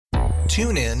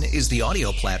TuneIn is the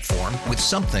audio platform with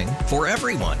something for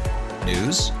everyone.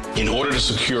 News. In order to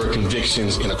secure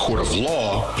convictions in a court of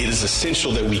law, it is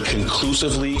essential that we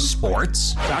conclusively.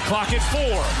 Sports. Shot clock at 4.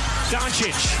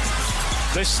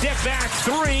 Doncic. The step back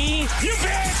 3. You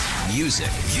bet. Music.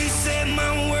 You set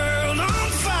my world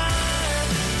on fire.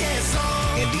 Yes,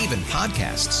 and even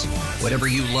podcasts. Whatever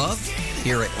you love,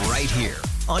 hear it right here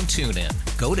on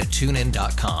TuneIn. Go to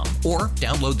TuneIn.com or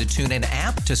download the TuneIn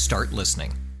app to start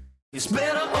listening. It's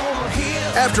better over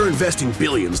here. After investing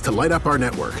billions to light up our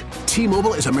network,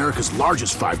 T-Mobile is America's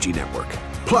largest 5G network.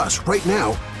 Plus, right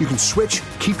now, you can switch,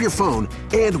 keep your phone,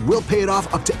 and we'll pay it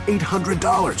off up to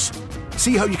 $800.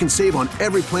 See how you can save on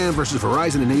every plan versus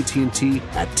Verizon and AT&T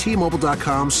at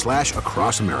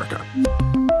T-Mobile.com/across America.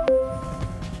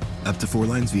 Up to 4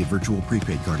 lines via virtual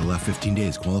prepaid card. Allow 15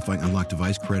 days. Qualifying unlocked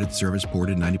device credit service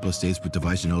ported 90+ states with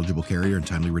device and eligible carrier and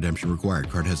timely redemption required.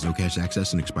 Card has no cash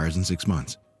access and expires in 6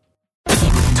 months.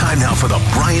 Time now for the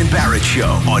Brian Barrett Show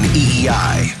on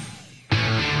EEI.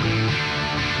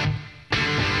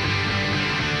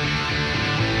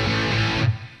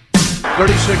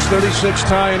 36-36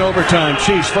 tie in overtime.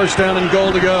 Chiefs first down and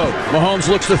goal to go. Mahomes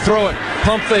looks to throw it.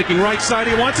 Pump faking right side.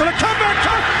 He wants it. A comeback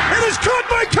cut. It is caught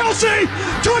by Kelsey.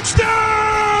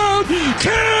 Touchdown!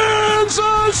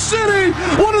 Kansas City.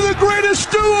 One of the greatest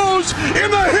duos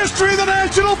in the history of the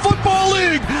National Football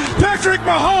League. Patrick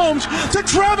Mahomes to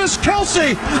Travis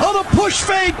Kelsey on a push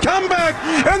fade comeback.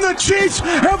 And the Chiefs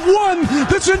have won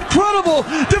this incredible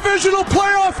divisional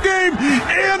playoff game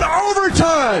in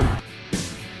overtime.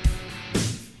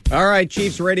 All right,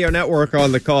 Chiefs Radio Network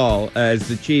on the call as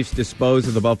the Chiefs dispose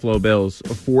of the Buffalo Bills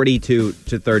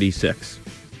 42-36.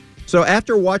 So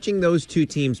after watching those two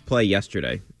teams play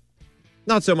yesterday,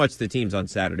 not so much the teams on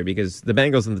Saturday because the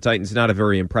Bengals and the Titans, not a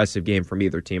very impressive game from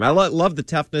either team. I love the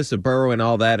toughness of Burrow and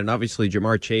all that, and obviously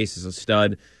Jamar Chase is a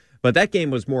stud, but that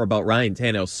game was more about Ryan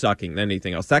Tannehill sucking than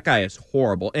anything else. That guy is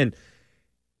horrible, and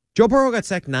Joe Burrow got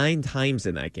sacked 9 times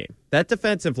in that game. That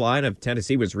defensive line of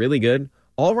Tennessee was really good.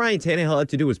 All Ryan Tannehill had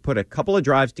to do was put a couple of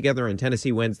drives together and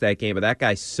Tennessee wins that game, but that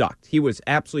guy sucked. He was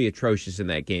absolutely atrocious in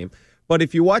that game. But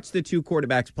if you watch the two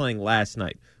quarterbacks playing last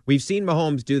night, we've seen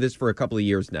Mahomes do this for a couple of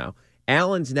years now.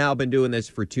 Allen's now been doing this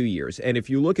for 2 years. And if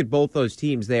you look at both those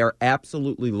teams, they are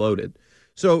absolutely loaded.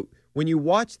 So when you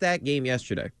watch that game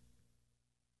yesterday,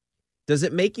 does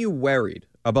it make you worried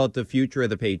about the future of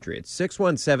the Patriots?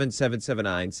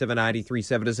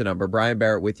 617-779-7937 is the number. Brian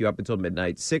Barrett with you up until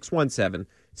midnight.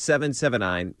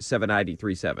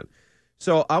 617-779-7937.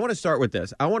 So I want to start with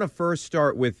this. I want to first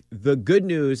start with the good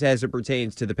news as it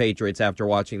pertains to the Patriots after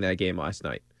watching that game last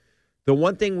night. The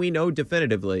one thing we know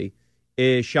definitively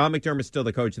is Sean McDermott is still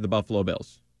the coach of the Buffalo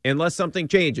Bills. Unless something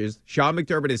changes, Sean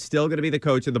McDermott is still going to be the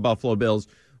coach of the Buffalo Bills,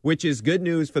 which is good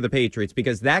news for the Patriots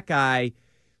because that guy,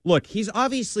 look, he's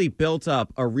obviously built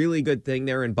up a really good thing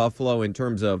there in Buffalo in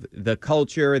terms of the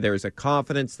culture. There's a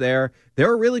confidence there.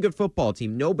 They're a really good football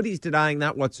team. Nobody's denying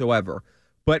that whatsoever.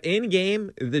 But in game,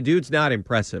 the dude's not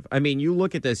impressive. I mean, you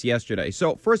look at this yesterday.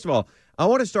 So, first of all, I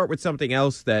want to start with something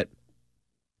else that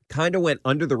kind of went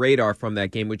under the radar from that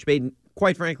game, which made,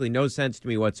 quite frankly, no sense to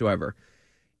me whatsoever.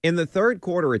 In the third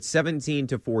quarter, it's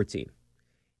 17-14.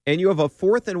 And you have a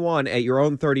 4th and 1 at your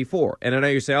own 34. And I know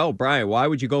you say, oh, Brian, why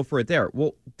would you go for it there?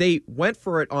 Well, they went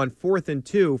for it on 4th and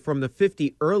 2 from the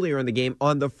 50 earlier in the game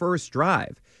on the first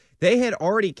drive. They had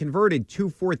already converted 2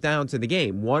 fourth downs in the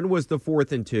game. One was the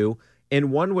 4th and 2, and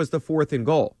one was the 4th and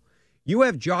goal. You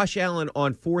have Josh Allen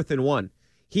on 4th and 1.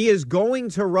 He is going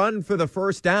to run for the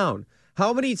first down.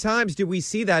 How many times did we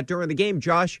see that during the game?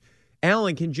 Josh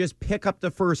Allen can just pick up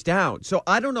the first down. So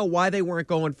I don't know why they weren't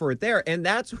going for it there. And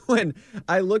that's when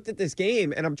I looked at this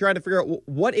game and I'm trying to figure out,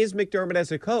 what is McDermott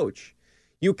as a coach?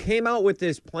 You came out with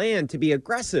this plan to be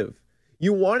aggressive.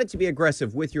 You wanted to be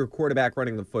aggressive with your quarterback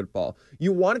running the football.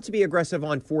 You wanted to be aggressive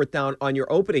on 4th down on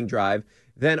your opening drive.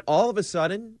 Then all of a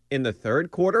sudden, in the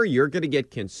third quarter, you're going to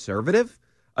get conservative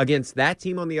against that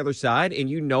team on the other side, and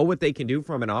you know what they can do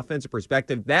from an offensive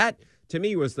perspective. That, to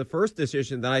me, was the first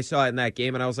decision that I saw in that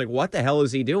game, and I was like, what the hell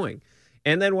is he doing?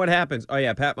 And then what happens? Oh,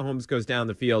 yeah, Pat Mahomes goes down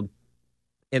the field,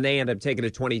 and they end up taking a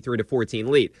 23-14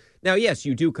 lead. Now, yes,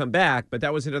 you do come back, but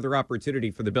that was another opportunity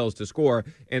for the Bills to score,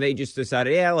 and they just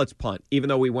decided, yeah, let's punt, even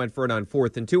though we went for it on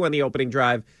 4th and 2 on the opening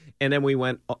drive, and then we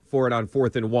went for it on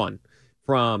 4th and 1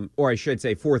 from, or I should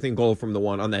say 4th and goal from the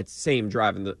 1 on that same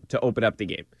drive to open up the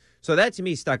game. So that, to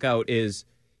me, stuck out is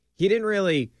he didn't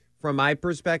really, from my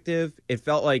perspective, it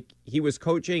felt like he was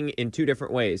coaching in 2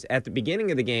 different ways. At the beginning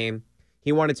of the game,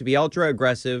 he wanted to be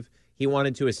ultra-aggressive. He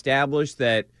wanted to establish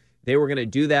that they were going to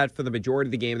do that for the majority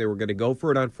of the game. They were going to go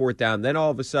for it on 4th down. Then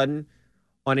all of a sudden,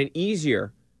 on an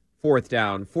easier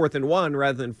 4th and 1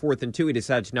 rather than 4th and 2. He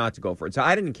decides not to go for it. So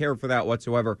I didn't care for that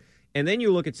whatsoever. And then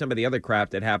you look at some of the other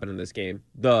crap that happened in this game,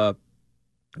 the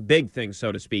big thing,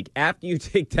 so to speak. After you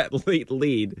take that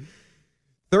lead,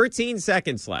 13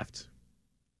 seconds left,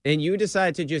 and you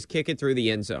decide to just kick it through the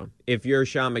end zone if you're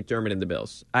Sean McDermott and the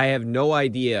Bills. I have no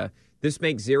idea. This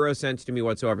makes zero sense to me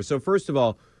whatsoever. So first of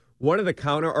all, one of the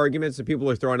counter arguments that people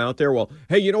are throwing out there, well,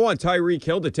 hey, you don't want Tyreek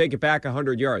Hill to take it back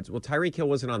 100 yards. Well, Tyreek Hill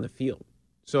wasn't on the field.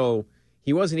 So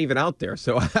he wasn't even out there.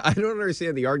 So I don't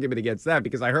understand the argument against that,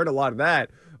 because I heard a lot of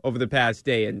that over the past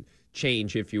day and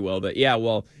change, if you will. But yeah,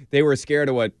 well, they were scared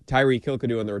of what Tyreek Hill could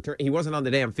do in the return. He wasn't on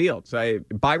the damn field. So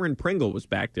Byron Pringle was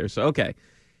back there. So, okay.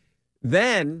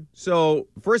 Then, so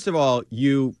first of all,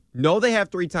 you know they have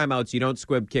 3 timeouts. You don't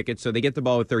squib kick it, so they get the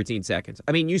ball with 13 seconds.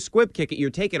 I mean, you squib kick it, you're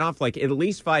taking off like at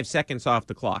least 5 seconds off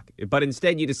the clock. But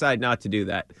instead, you decide not to do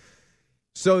that.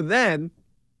 So then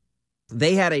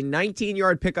they had a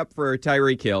 19-yard pickup for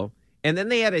Tyreek Hill, and then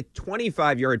they had a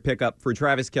 25-yard pickup for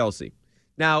Travis Kelce.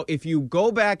 Now, if you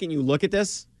go back and you look at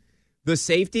this, the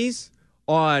safeties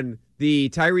on the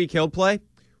Tyreek Hill play,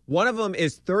 one of them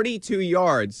is 32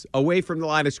 yards away from the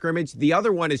line of scrimmage. The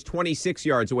other one is 26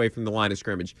 yards away from the line of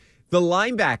scrimmage. The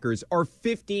linebackers are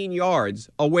 15 yards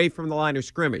away from the line of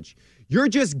scrimmage. You're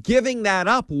just giving that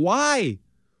up. Why?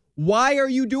 Why are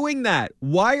you doing that?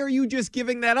 Why are you just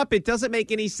giving that up? It doesn't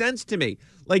make any sense to me.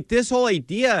 Like, this whole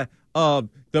idea of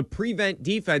the prevent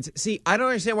defense. See, I don't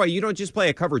understand why you don't just play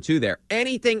a cover 2 there.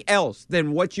 Anything else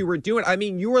than what you were doing. I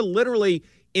mean, you were literally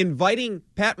inviting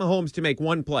Pat Mahomes to make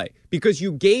one play because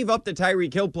you gave up the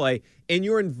Tyreek Hill play and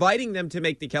you're inviting them to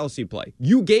make the Kelce play.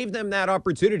 You gave them that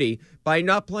opportunity by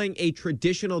not playing a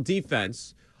traditional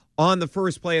defense on the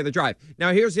first play of the drive.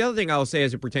 Now, here's the other thing I'll say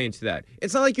as it pertains to that.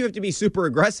 It's not like you have to be super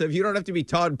aggressive. You don't have to be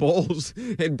Todd Bowles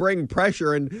and bring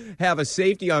pressure and have a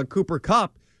safety on Cooper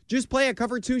Kupp. Just play a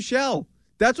cover 2 shell.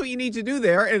 That's what you need to do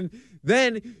there. And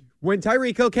then when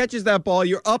Tyreek Hill catches that ball,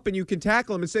 you're up and you can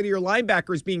tackle him instead of your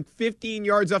linebackers being 15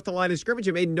 yards off the line of scrimmage.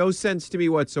 It made no sense to me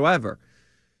whatsoever.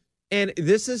 And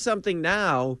this is something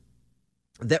now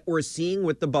that we're seeing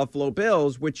with the Buffalo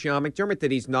Bills with Sean McDermott,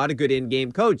 that he's not a good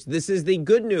in-game coach. This is the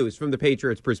good news from the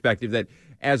Patriots' perspective, that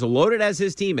as loaded as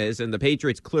his team is, and the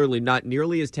Patriots clearly not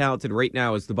nearly as talented right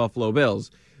now as the Buffalo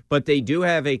Bills, but they do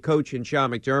have a coach in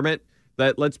Sean McDermott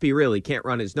that, let's be real, he can't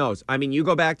run his nose. I mean, you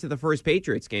go back to the first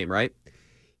Patriots game, right?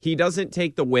 He doesn't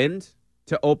take the wind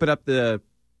to open up the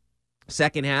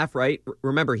second half, right?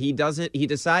 Remember, he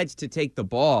decides to take the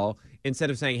ball instead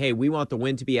of saying, hey, we want the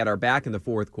wind to be at our back in the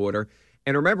fourth quarter.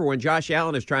 And remember, when Josh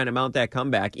Allen is trying to mount that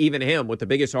comeback, even him with the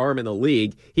biggest arm in the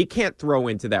league, he can't throw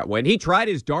into that wind. He tried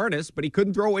his darnest, but he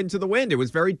couldn't throw into the wind. It was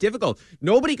very difficult.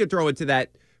 Nobody could throw into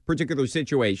that particular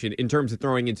situation in terms of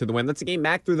throwing into the wind. That's a game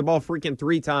Mac threw the ball freaking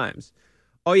 3 times.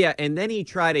 Oh, yeah, and then he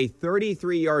tried a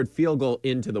 33-yard field goal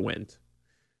into the wind.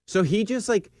 So he just,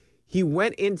 he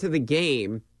went into the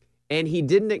game, and he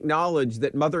didn't acknowledge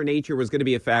that Mother Nature was going to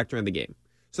be a factor in the game.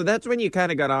 So that's when you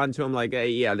kind of got on to him like, hey,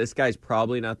 yeah, this guy's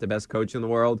probably not the best coach in the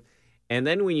world. And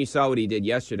then when you saw what he did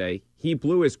yesterday, he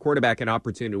blew his quarterback an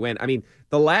opportunity to win. I mean,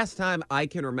 the last time I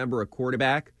can remember a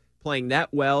quarterback playing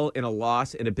that well in a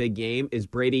loss in a big game is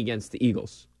Brady against the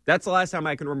Eagles. That's the last time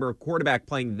I can remember a quarterback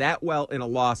playing that well in a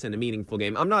loss in a meaningful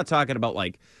game. I'm not talking about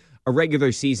a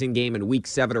regular season game in week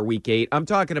 7 or week 8. I'm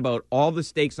talking about all the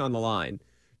stakes on the line.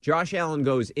 Josh Allen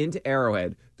goes into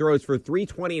Arrowhead, throws for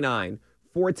 329,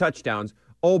 4 touchdowns.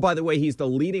 Oh, by the way, he's the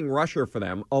leading rusher for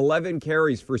them. 11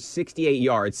 carries for 68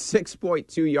 yards,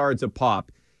 6.2 yards a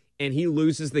pop, and he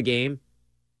loses the game.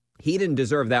 He didn't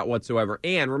deserve that whatsoever.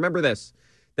 And remember this,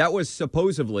 that was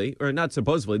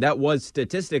that was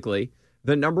statistically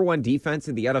the number 1 defense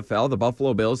in the NFL. The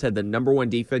Buffalo Bills had the number 1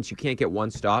 defense. You can't get one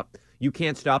stop. You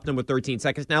can't stop them with 13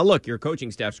 seconds. Now, look, your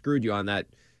coaching staff screwed you on that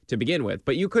to begin with,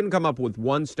 but you couldn't come up with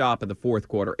one stop in the fourth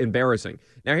quarter. Embarrassing.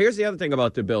 Now, here's the other thing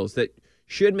about the Bills that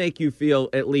should make you feel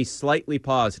at least slightly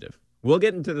positive. We'll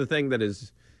get into the thing that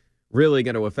is really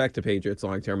going to affect the Patriots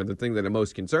long term and the thing that I'm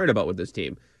most concerned about with this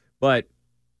team. But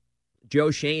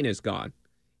Joe Schoen is gone.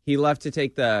 He left to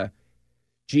take the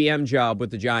GM job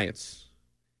with the Giants.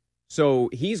 So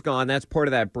he's gone. That's part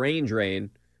of that brain drain,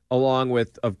 along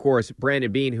with, of course,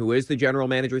 Brandon Beane, who is the general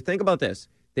manager. Think about this.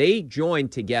 They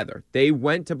joined together. They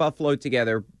went to Buffalo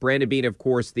together. Brandon Beane, of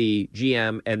course, the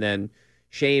GM, and then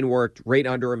Schoen worked right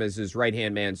under him as his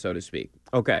right-hand man, so to speak.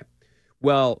 Okay.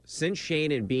 Well, since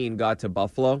Schoen and Beane got to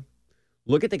Buffalo,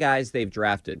 look at the guys they've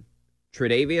drafted.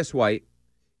 Tre'Davious White,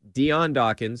 Deion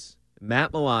Dawkins,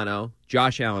 Matt Milano,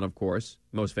 Josh Allen, of course,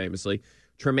 most famously,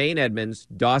 Tremaine Edmonds,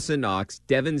 Dawson Knox,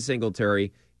 Devin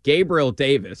Singletary, Gabriel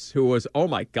Davis, who was, oh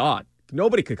my God,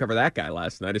 nobody could cover that guy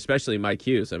last night, especially Mike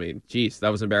Hughes. I mean, geez, that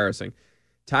was embarrassing.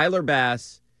 Tyler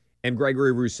Bass and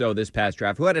Gregory Rousseau this past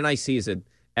draft, who had a nice season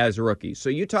as a rookie. So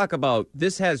you talk about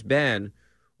this has been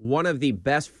one of the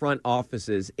best front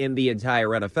offices in the entire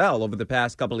NFL over the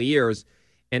past couple of years.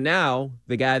 And now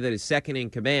the guy that is second in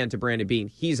command to Brandon Beane,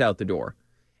 he's out the door.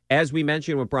 As we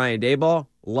mentioned with Brian Daboll,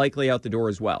 likely out the door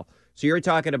as well. So you're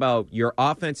talking about your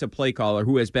offensive play caller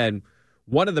who has been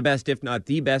one of the best, if not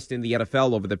the best in the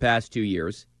NFL over the past 2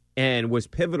 years and was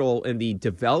pivotal in the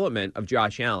development of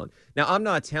Josh Allen. Now, I'm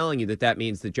not telling you that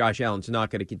means that Josh Allen's not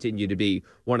going to continue to be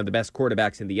one of the best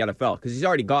quarterbacks in the NFL because he's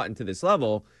already gotten to this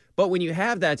level. But when you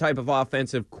have that type of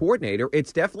offensive coordinator,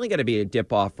 it's definitely going to be a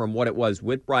dip-off from what it was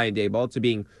with Brian Daboll to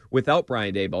being without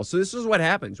Brian Daboll. So this is what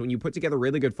happens. When you put together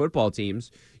really good football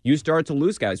teams, you start to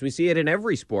lose guys. We see it in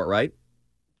every sport, right?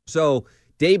 So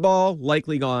Daboll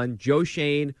likely gone. Joe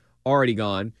Shane already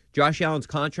gone. Josh Allen's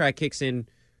contract kicks in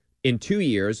 2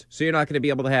 years, so you're not going to be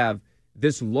able to have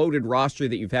this loaded roster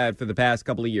that you've had for the past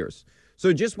couple of years.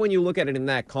 So just when you look at it in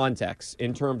that context,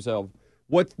 in terms of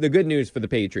what the good news for the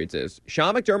Patriots is,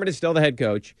 Sean McDermott is still the head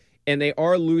coach, and they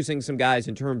are losing some guys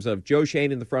in terms of Joe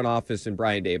Shane in the front office and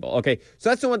Brian Daboll. Okay, so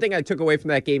that's the one thing I took away from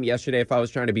that game yesterday if I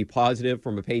was trying to be positive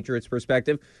from a Patriots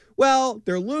perspective. Well,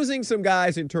 they're losing some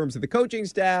guys in terms of the coaching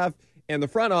staff and the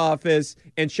front office,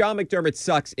 and Sean McDermott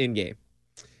sucks in-game.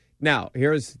 Now,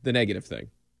 here's the negative thing.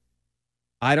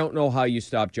 I don't know how you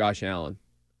stop Josh Allen.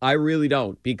 I really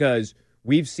don't, because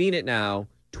we've seen it now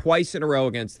twice in a row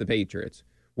against the Patriots,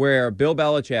 where Bill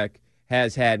Belichick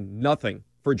has had nothing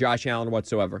for Josh Allen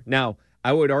whatsoever. Now,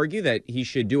 I would argue that he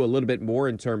should do a little bit more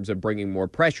in terms of bringing more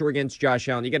pressure against Josh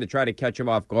Allen. You got to try to catch him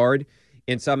off guard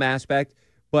in some aspect.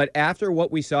 But after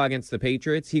what we saw against the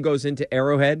Patriots, he goes into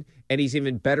Arrowhead, and he's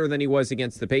even better than he was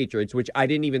against the Patriots, which I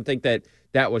didn't even think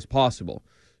that was possible.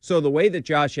 So the way that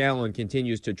Josh Allen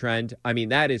continues to trend, I mean,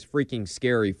 that is freaking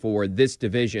scary for this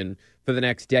division for the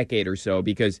next decade or so,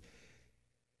 because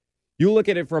you look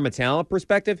at it from a talent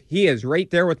perspective, he is right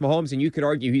there with Mahomes, and you could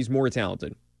argue he's more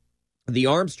talented. The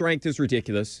arm strength is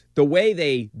ridiculous. The way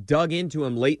they dug into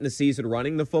him late in the season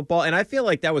running the football, and I feel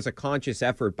like that was a conscious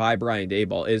effort by Brian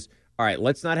Daboll, is, all right,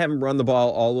 let's not have him run the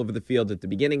ball all over the field at the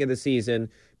beginning of the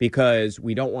season because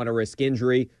we don't want to risk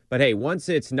injury. But, hey, once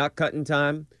it's nut-cutting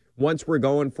time, once we're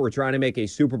going for trying to make a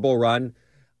Super Bowl run,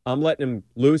 I'm letting him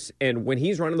loose. And when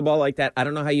he's running the ball like that, I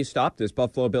don't know how you stop this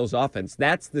Buffalo Bills offense.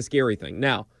 That's the scary thing.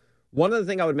 Now, one other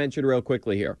thing I would mention real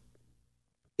quickly here.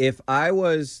 If I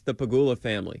was the Pagula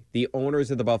family, the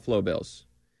owners of the Buffalo Bills,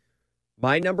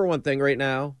 my number one thing right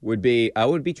now would be I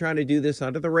would be trying to do this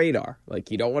under the radar. Like,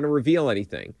 you don't want to reveal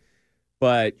anything.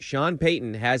 But Sean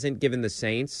Payton hasn't given the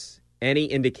Saints any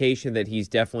indication that he's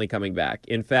definitely coming back.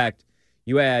 In fact,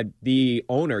 you had the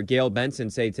owner, Gail Benson,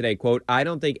 say today, quote, "I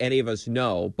don't think any of us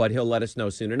know, but he'll let us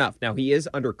know soon enough." Now, he is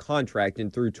under contract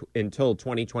until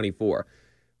 2024.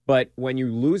 But when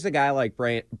you lose a guy like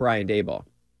Brian Daboll,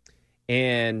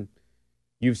 and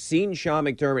you've seen Sean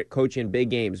McDermott coach in big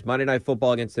games, Monday Night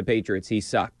Football against the Patriots, he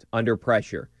sucked under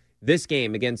pressure. This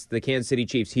game against the Kansas City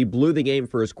Chiefs, he blew the game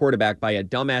for his quarterback by a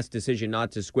dumbass decision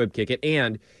not to squib kick it,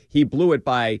 and he blew it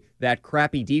by that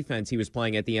crappy defense he was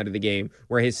playing at the end of the game,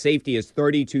 where his safety is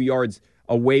 32 yards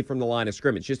away from the line of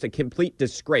scrimmage. Just a complete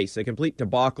disgrace, a complete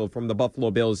debacle from the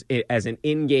Buffalo Bills as an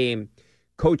in-game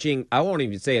coaching, I won't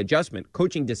even say adjustment,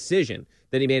 coaching decision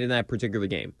that he made in that particular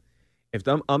game. If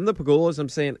I'm the Pagulas, I'm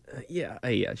saying,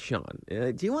 Sean,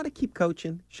 do you want to keep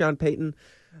coaching, Sean Payton?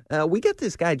 We got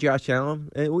this guy, Josh Allen.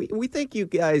 We think you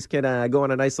guys can go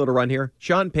on a nice little run here.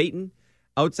 Sean Payton,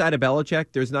 outside of Belichick,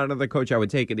 there's not another coach I would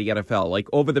take in the NFL. Like,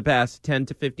 over the past 10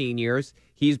 to 15 years,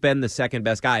 he's been the second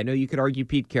best guy. I know you could argue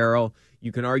Pete Carroll.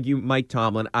 You can argue Mike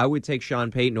Tomlin. I would take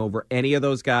Sean Payton over any of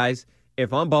those guys.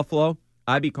 If I'm Buffalo,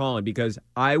 I'd be calling because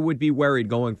I would be worried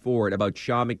going forward about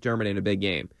Sean McDermott in a big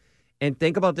game. And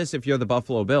think about this if you're the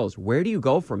Buffalo Bills. Where do you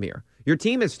go from here? Your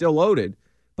team is still loaded,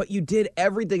 but you did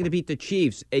everything to beat the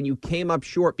Chiefs, and you came up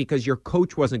short because your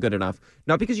coach wasn't good enough.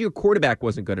 Not because your quarterback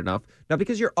wasn't good enough. Not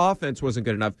because your offense wasn't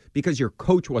good enough. Because your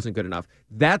coach wasn't good enough.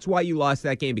 That's why you lost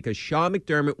that game, because Sean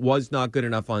McDermott was not good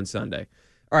enough on Sunday.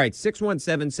 All right,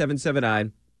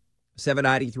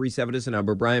 617-779-7937 is the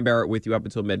number. Brian Barrett with you up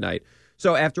until midnight.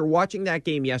 So after watching that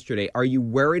game yesterday, are you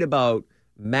worried about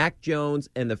Mac Jones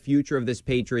and the future of this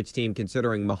Patriots team,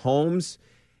 considering Mahomes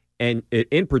and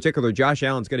in particular Josh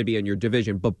Allen's going to be in your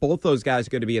division, but both those guys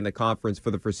are going to be in the conference for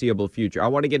the foreseeable future? I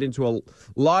want to get into a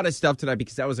lot of stuff tonight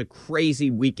because that was a crazy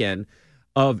weekend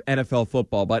of NFL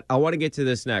football, but I want to get to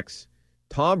this next.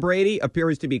 Tom Brady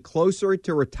appears to be closer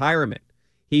to retirement.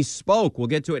 He spoke. We'll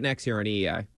get to it next here on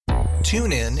EEI.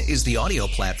 TuneIn is the audio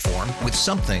platform with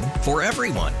something for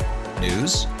everyone.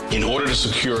 News. In order to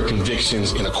secure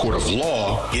convictions in a court of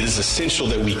law, it is essential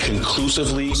that we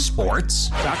conclusively. Sports.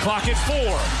 Shot clock at 4.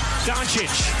 Doncic.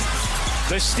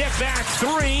 The step back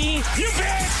 3. You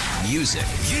bet. Music.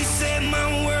 You set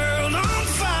my world on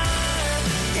fire.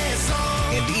 Yes,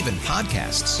 and even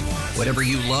podcasts. Whatever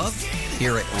you love,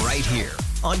 hear it right here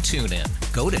on TuneIn.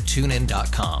 Go to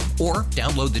TuneIn.com or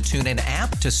download the TuneIn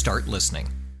app to start listening.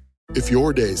 If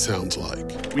your day sounds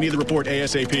like... We need the report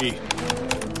ASAP.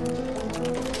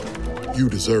 You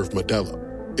deserve Modelo.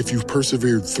 If you've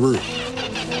persevered through...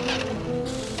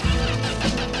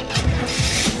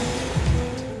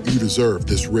 You deserve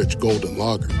this rich golden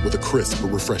lager with a crisp but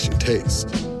refreshing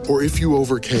taste. Or if you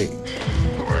overcame...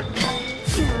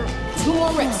 2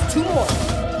 more reps, 2 more.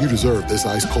 You deserve this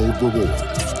ice-cold reward.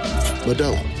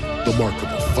 Modelo, the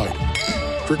Markable Fighter.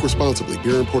 Drink responsibly.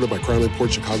 Beer imported by Crown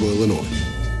Imports, Chicago, Illinois.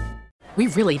 We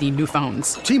really need new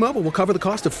phones. T-Mobile will cover the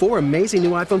cost of 4 amazing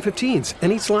new iPhone 15s,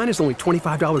 and each line is only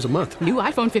 $25 a month. New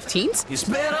iPhone 15s? It's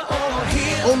better over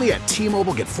here. Only at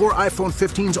T-Mobile, get 4 iPhone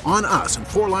 15s on us and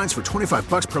 4 lines for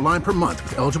 $25 per line per month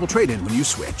with eligible trade-in when you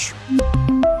switch.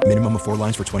 Minimum of 4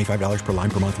 lines for $25 per line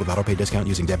per month with autopay discount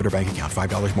using debit or bank account.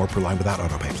 $5 more per line without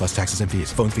autopay, plus taxes and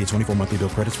fees. Phone fee at 24 monthly bill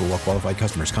credits for well-qualified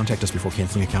customers. Contact us before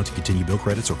canceling account to continue bill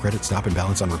credits or credit stop and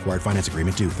balance on required finance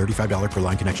agreement due. $35 per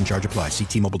line connection charge applies. See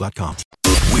T-Mobile.com.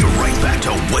 We're right back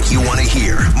to what you want to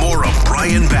hear. More of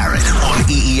Brian Barrett on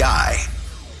EEI.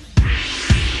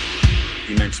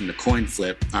 You mentioned the coin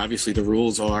flip. Obviously, the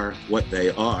rules are what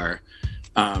they are.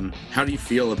 How do you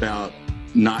feel about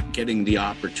not getting the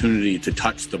opportunity to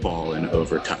touch the ball in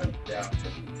overtime?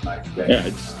 Yeah,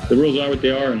 the rules are what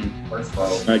they are, and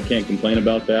I can't complain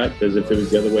about that, because if it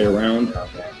was the other way around,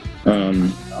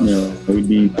 we'd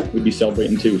be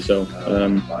celebrating too. So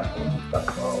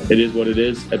it is what it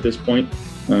is at this point,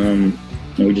 and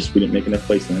we didn't make enough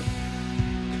plays tonight.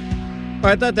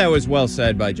 I thought that was well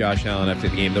said by Josh Allen after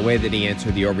the game, the way that he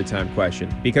answered the overtime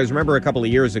question. Because remember a couple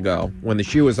of years ago, when the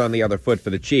shoe was on the other foot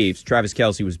for the Chiefs, Travis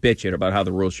Kelce was bitching about how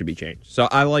the rules should be changed. So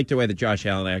I like the way that Josh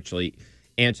Allen actually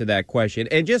answered that question.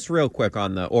 And just real quick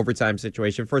on the overtime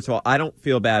situation, first of all, I don't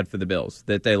feel bad for the Bills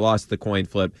that they lost the coin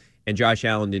flip and Josh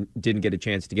Allen didn't get a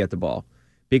chance to get the ball.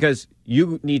 Because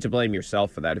you need to blame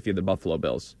yourself for that if you're the Buffalo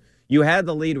Bills. You had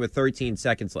the lead with 13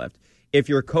 seconds left. If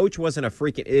your coach wasn't a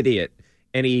freaking idiot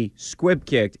and he squib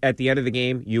kicked at the end of the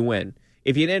game, you win.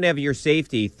 If you didn't have your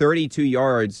safety 32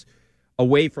 yards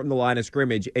away from the line of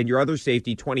scrimmage and your other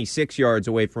safety 26 yards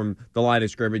away from the line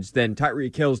of scrimmage, then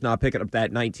Tyreek Hill's not picking up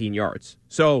that 19 yards.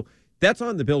 So that's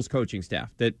on the Bills coaching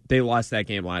staff that they lost that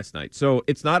game last night. So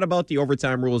it's not about the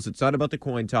overtime rules. It's not about the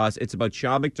coin toss. It's about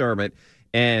Sean McDermott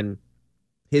and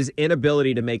his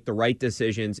inability to make the right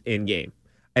decisions in game.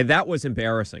 And that was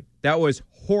embarrassing. That was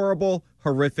horrible,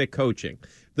 horrific coaching.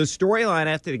 The storyline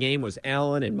after the game was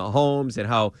Allen and Mahomes and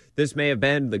how this may have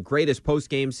been the greatest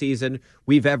post-game season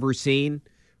we've ever seen.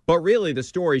 But really, the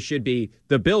story should be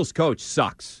the Bills coach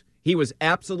sucks. He was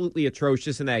absolutely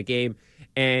atrocious in that game,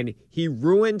 and he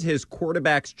ruined his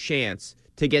quarterback's chance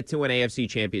to get to an AFC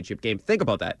championship game. Think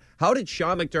about that. How did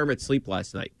Sean McDermott sleep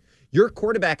last night? Your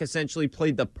quarterback essentially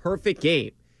played the perfect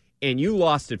game, and you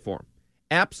lost it for him.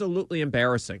 Absolutely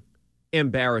embarrassing.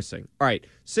 Embarrassing. All right,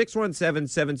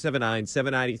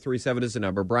 617-779-7937 is the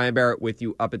number. Brian Barrett with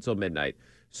you up until midnight.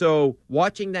 So,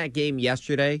 watching that game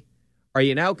yesterday, are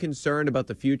you now concerned about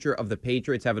the future of the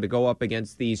Patriots having to go up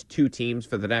against these two teams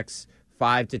for the next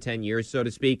 5 to 10 years, so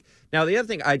to speak? Now, the other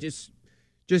thing, just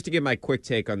to give my quick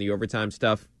take on the overtime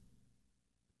stuff,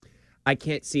 I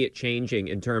can't see it changing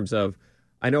in terms of,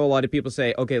 I know a lot of people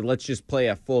say, okay, let's just play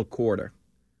a full quarter.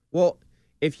 Well,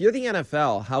 if you're the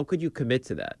NFL, how could you commit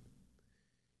to that?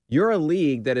 You're a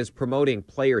league that is promoting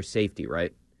player safety,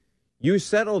 right? You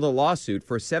settled a lawsuit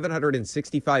for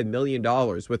 $765 million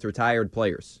with retired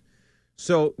players.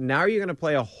 So now you're going to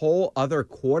play a whole other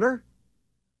quarter?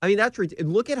 I mean, that's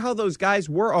ridiculous. Look at how those guys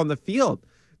were on the field.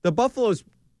 The Buffalo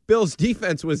Bills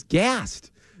defense was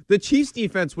gassed. The Chiefs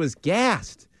defense was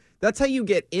gassed. That's how you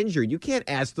get injured. You can't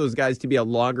ask those guys to be out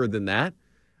longer than that.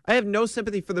 I have no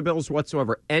sympathy for the Bills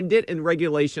whatsoever. End it in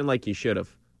regulation like you should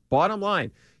have. Bottom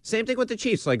line. Same thing with the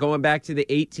Chiefs, like going back to the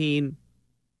 18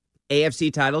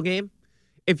 AFC title game.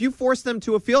 If you force them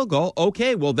to a field goal,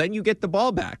 okay, well, then you get the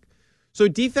ball back. So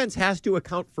defense has to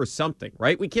account for something,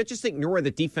 right? We can't just ignore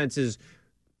that defense is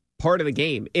part of the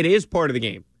game. It is part of the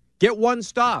game. Get one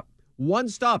stop. One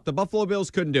stop. The Buffalo Bills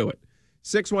couldn't do it.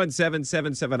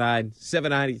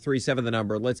 617-779-7937, the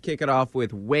number. Let's kick it off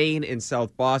with Wayne in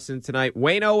South Boston tonight.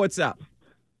 Wayno, what's up?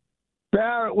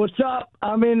 Barrett, what's up?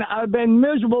 I mean, I've been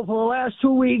miserable for the last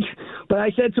 2 weeks, but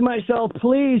I said to myself,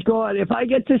 please, God, if I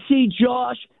get to see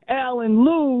Josh Allen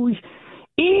lose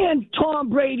and Tom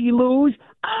Brady lose,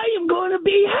 I am going to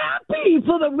be happy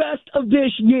for the rest of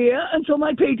this year until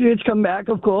my Patriots come back,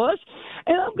 of course.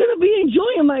 And I'm going to be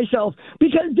enjoying myself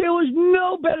because there was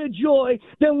no better joy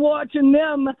than watching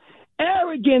them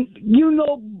arrogant,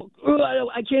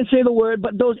 I can't say the word,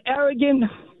 but those arrogant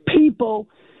people,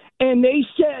 and they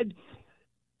said,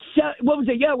 what was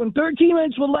it? Yeah, when 13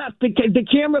 minutes were left, the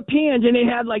camera panned, and they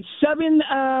had like 7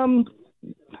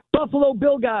 Buffalo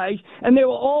Bill guys, and they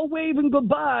were all waving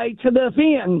goodbye to the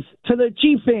fans, to the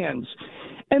Chief fans.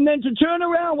 And then to turn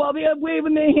around while they're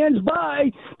waving their hands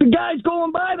by, the guys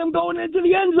going by them, going into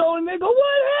the end zone, and they go,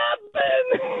 what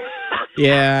happened?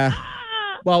 Yeah.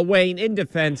 Well, Wayne, in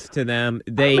defense to them,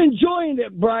 I'm enjoying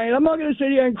it, Brian. I'm not going to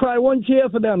sit here and cry one tear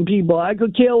for them people. I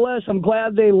could care less. I'm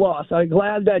glad they lost. I'm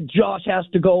glad that Josh has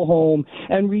to go home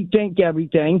and rethink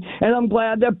everything. And I'm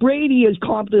glad that Brady is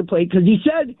competent to play because he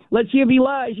said, let's see if he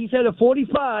lies, he said at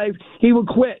 45 he would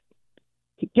quit.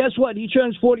 Guess what? He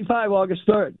turns 45 August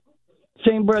 3rd.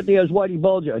 Same birthday as Whitey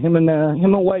Bulger. Him and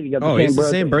Whitey got the same birthday. He's the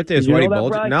same birthday as Whitey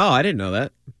Bulger? No, I didn't know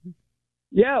that.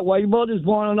 Yeah, Whitey Bulger was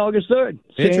born on August 3rd.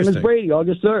 Same as Brady,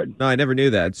 August 3rd. No, I never knew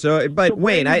that. So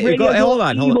Wayne, hold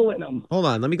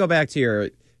on. Let me go back to your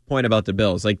point about the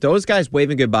Bills. Like, those guys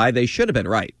waving goodbye, they should have been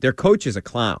right. Their coach is a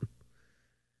clown.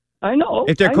 I know.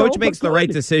 If their coach makes the right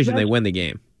decision, they win the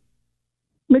game.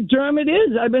 McDermott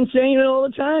is. I've been saying it all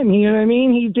the time. You know what I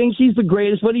mean? He thinks he's the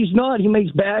greatest, but he's not. He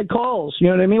makes bad calls. You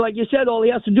know what I mean? Like you said, all he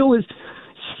has to do is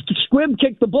squib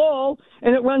kick the ball,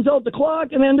 and it runs out the clock,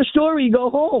 and then the story, you go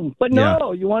home. But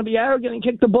no, you want to be arrogant and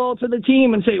kick the ball to the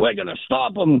team and say, we're going to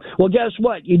stop them. Well, guess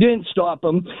what? You didn't stop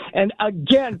them. And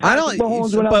again,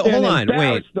 Mahomes went out there and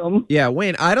embarrassed them. Yeah,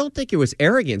 Wayne, I don't think it was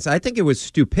arrogance. I think it was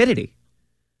stupidity.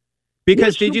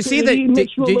 Because did you see the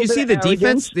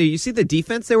defense? Did you see the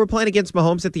defense they were playing against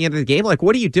Mahomes at the end of the game? Like,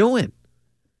 what are you doing?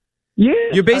 Yeah,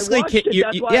 you're basically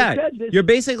you're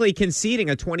basically conceding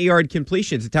a 20-yard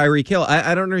completion to Tyreek Hill.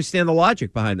 I don't understand the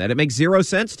logic behind that. It makes zero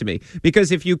sense to me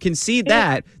because if you concede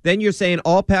that, then you're saying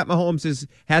all Pat Mahomes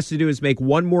has to do is make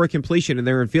one more completion and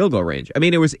they're in field goal range. I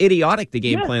mean, it was idiotic the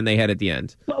game plan they had at the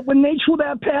end. But when they threw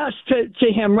that pass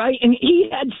to him, right, and he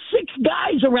had 6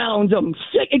 guys around him,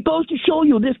 it goes to show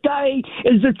you this guy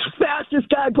is the fastest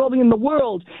guy probably in the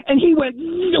world, and he went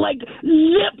like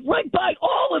zip right by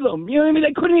all of them. You know what I mean?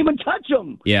 They couldn't even touch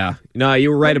him. Yeah. No,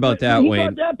 you were right about that, Wayne.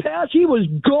 He got that pass, he was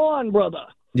gone, brother.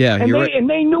 Yeah, and you're right. And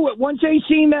they knew it. Once they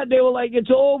seen that, they were like,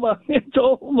 it's over. It's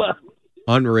over.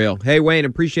 Unreal. Hey, Wayne,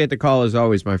 appreciate the call as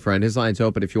always, my friend. His line's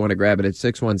open if you want to grab it at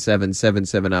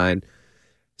 617-779-7937.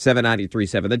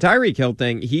 The Tyreek Hill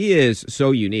thing, he is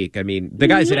so unique. I mean, the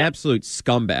guy's an absolute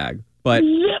scumbag, but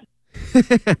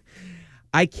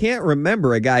I can't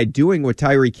remember a guy doing what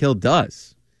Tyreek Hill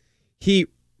does. He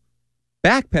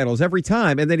backpedals every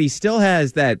time, and then he still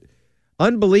has that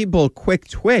unbelievable quick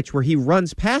twitch where he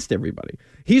runs past everybody.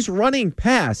 He's running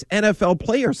past NFL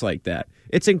players like that.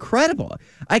 It's incredible.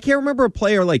 I can't remember a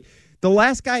player like the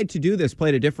last guy to do this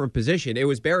played a different position. It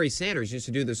was Barry Sanders used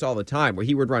to do this all the time where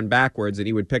he would run backwards and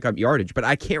he would pick up yardage. But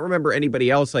I can't remember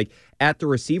anybody else like at the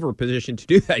receiver position to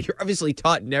do that. You're obviously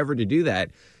taught never to do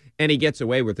that, and he gets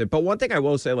away with it. But one thing I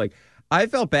will say, like, I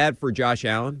felt bad for Josh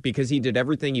Allen because he did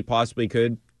everything he possibly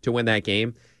could to win that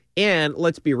game. And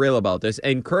let's be real about this.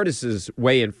 And Curtis is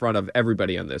way in front of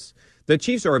everybody on this. The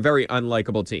Chiefs are a very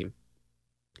unlikable team.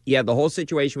 You have the whole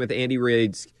situation with Andy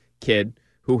Reid's kid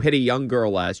who hit a young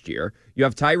girl last year. You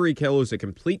have Tyreek Hill, who's a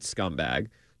complete scumbag.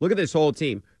 Look at this whole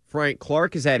team. Frank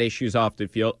Clark has had issues off the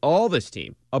field. All this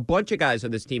team, a bunch of guys on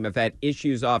this team have had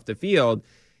issues off the field.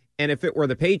 And if it were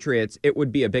the Patriots, it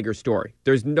would be a bigger story.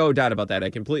 There's no doubt about that. I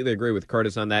completely agree with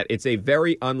Curtis on that. It's a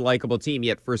very unlikable team,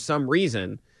 yet for some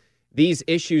reason, these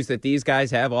issues that these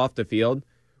guys have off the field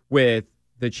with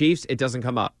the Chiefs, it doesn't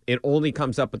come up. It only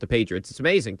comes up with the Patriots. It's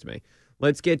amazing to me.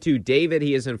 Let's get to David.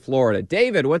 He is in Florida.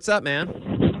 David, what's up, man?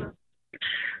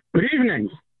 Good evening.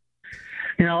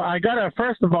 You know, I gotta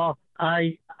first of all,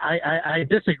 I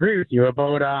disagree with you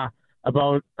about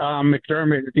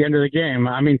McDermott at the end of the game.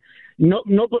 I mean,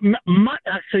 but Mutt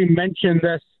actually mentioned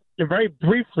this very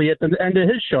briefly at the end of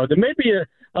his show. There may be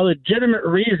a legitimate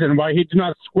reason why he did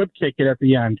not squib kick it at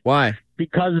the end. Why?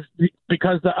 Because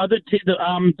the other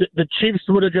the Chiefs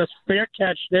would have just fair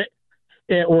catched it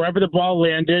wherever the ball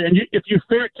landed, and if you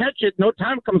fair catch it, no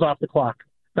time comes off the clock.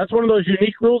 That's one of those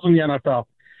unique rules in the NFL.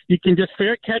 You can just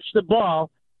fair catch the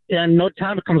ball, and no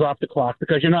time comes off the clock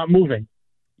because you're not moving.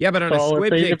 Yeah, but on a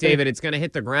squib kick, David, it's going to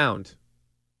hit the ground.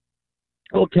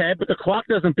 Okay, but the clock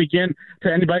doesn't begin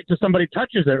to somebody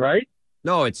touches it, right?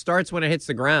 No, it starts when it hits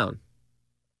the ground.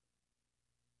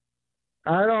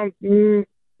 I'm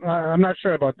not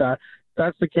sure about that. If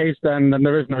that's the case, then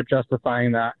there is no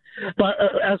justifying that. But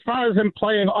as far as him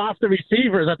playing off the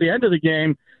receivers at the end of the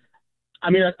game, I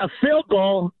mean, a field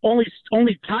goal only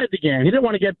tied the game. He didn't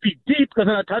want to get beat deep because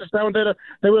in a touchdown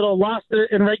they would have lost it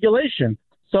in regulation.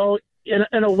 So in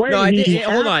a way,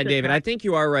 hold on, David. I think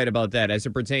you are right about that as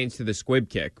it pertains to the squib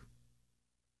kick.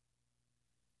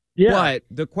 Yeah. But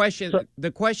the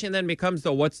question then becomes,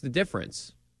 though, what's the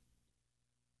difference?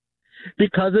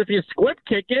 Because if you squib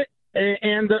kick it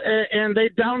and they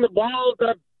down the ball at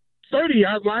the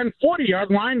 30-yard line,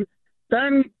 40-yard line,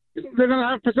 then they're going to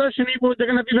have possession. They're going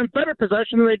to have even better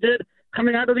possession than they did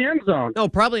coming out of the end zone. No,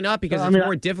 probably not, because it's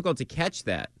more difficult to catch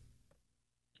that.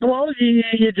 Well,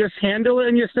 you just handle it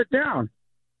and you sit down.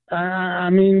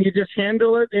 You just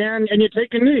handle it and you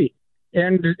take a knee,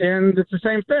 and it's the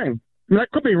same thing. I mean,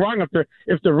 that could be wrong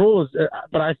if the rule is,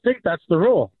 but I think that's the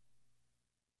rule.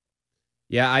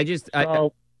 Yeah, I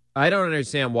don't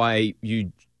understand why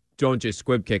you don't just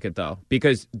squib kick it, though,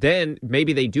 because then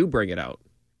maybe they do bring it out.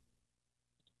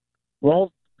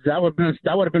 Well, that would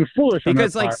have been foolish.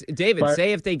 Because, David,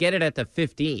 say if they get it at the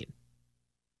 15.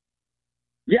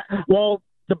 Yeah, well,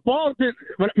 the ball didn't.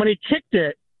 When he kicked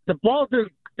it, the ball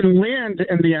didn't land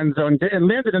in the end zone. It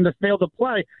landed in the field of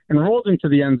play and rolled into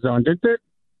the end zone, didn't it?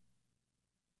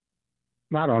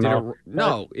 I don't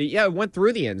know. It went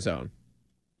through the end zone.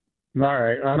 All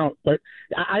right, but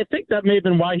I think that may have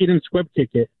been why he didn't squib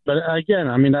kick it. But again,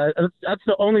 I mean, that's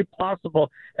the only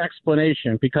possible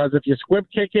explanation, because if you squib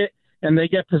kick it and they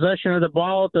get possession of the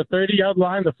ball at the 30-yard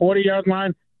line, the 40-yard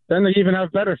line, then they even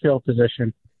have better field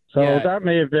position. So that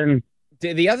may have been.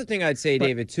 The other thing I'd say,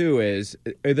 David, too, is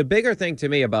the bigger thing to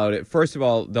me about it, first of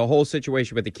all, the whole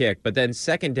situation with the kick, but then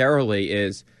secondarily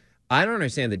is I don't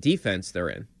understand the defense they're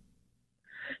in.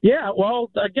 Yeah,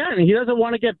 well, again, he doesn't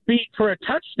want to get beat for a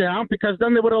touchdown because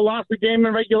then they would have lost the game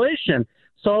in regulation.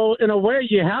 So in a way,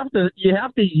 you have to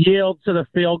yield to the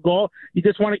field goal. You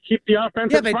just want to keep the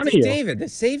offense in front of you. David, the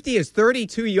safety is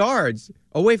 32 yards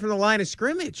away from the line of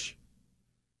scrimmage.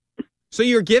 So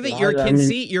you're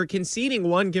conceding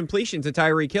one completion to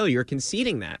Tyreek Hill. You're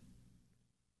conceding that.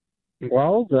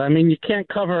 Well, I mean, you can't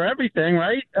cover everything,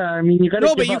 right? I mean, you got to.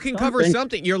 No, but you can cover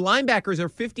something. Your linebackers are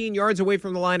 15 yards away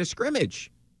from the line of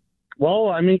scrimmage. Well,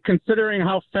 I mean, considering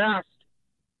how fast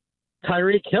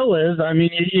Tyreek Hill is, I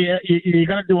mean, you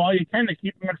got to do all you can to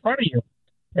keep him in front of you,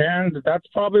 and that's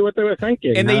probably what they were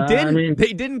thinking. And they didn't.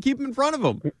 They didn't keep him in front of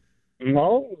him.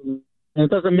 No, it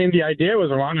doesn't mean the idea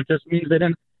was wrong. It just means they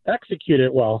didn't execute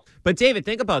it well. But David,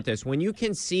 think about this: when you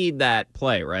concede that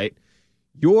play, right?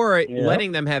 You're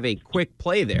letting them have a quick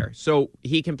play there. So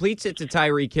he completes it to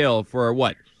Tyreek Hill for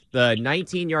what? The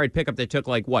 19-yard pickup that took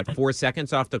 4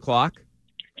 seconds off the clock?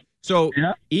 So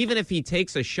even if he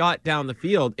takes a shot down the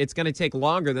field, it's going to take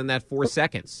longer than that 4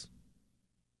 seconds.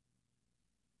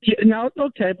 Yeah, now,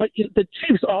 okay, but the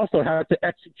Chiefs also had to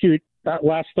execute that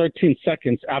last 13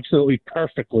 seconds absolutely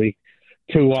perfectly.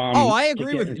 I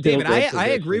agree with David. I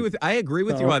agree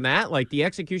with you on that. Like, the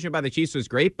execution by the Chiefs was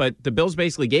great, but the Bills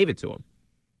basically gave it to them.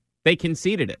 They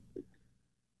conceded it.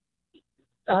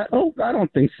 I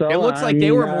don't think so. It looks like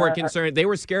they were more concerned. They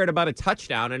were scared about a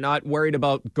touchdown and not worried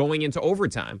about going into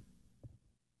overtime.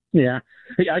 Yeah.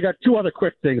 I got two other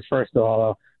quick things, first of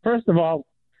all. First of all,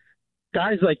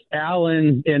 guys like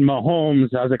Allen and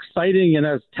Mahomes, as exciting and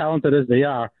as talented as they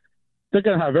are, they're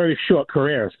going to have very short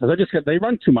careers because they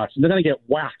run too much. They're going to get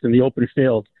whacked in the open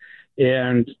field,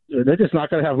 and they're just not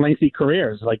going to have lengthy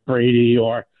careers like Brady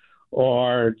or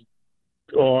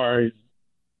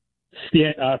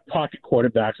pocket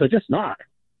quarterbacks. They're just not.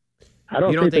 I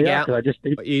don't think they are.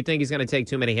 You think he's going to take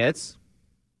too many hits?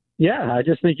 Yeah, I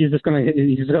just think he's going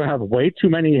to have way too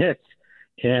many hits,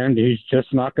 and he's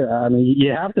just not going to. I mean,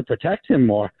 you have to protect him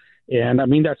more. And I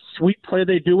mean, that sweet play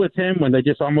they do with him when they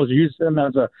just almost use him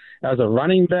as a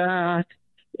running back,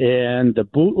 and the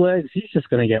bootlegs, he's just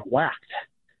going to get whacked.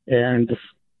 And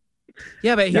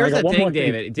yeah, but here's the thing,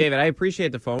 David. David, I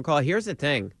appreciate the phone call. Here's the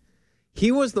thing.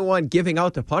 He was the one giving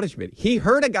out the punishment. He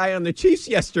hurt a guy on the Chiefs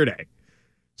yesterday.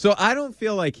 So I don't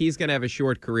feel like he's going to have a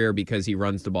short career because he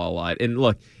runs the ball a lot. And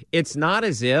look, it's not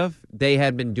as if they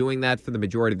had been doing that for the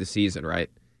majority of the season, right?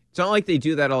 It's not like they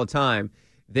do that all the time.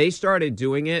 They started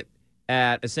doing it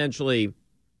at essentially,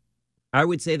 I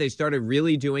would say they started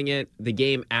really doing it the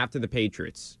game after the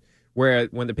Patriots, where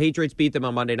when the Patriots beat them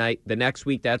on Monday night, the next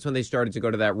week, that's when they started to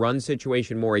go to that run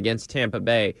situation more against Tampa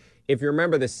Bay. If you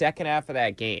remember the second half of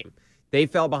that game, they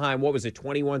fell behind,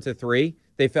 21-3?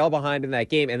 They fell behind in that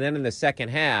game. And then in the second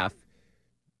half,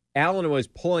 Allen was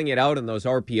pulling it out in those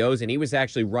RPOs, and he was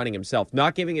actually running himself,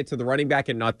 not giving it to the running back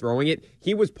and not throwing it.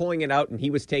 He was pulling it out, and he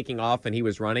was taking off, and he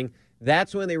was running.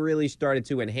 That's when they really started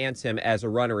to enhance him as a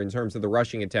runner in terms of the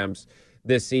rushing attempts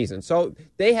this season. So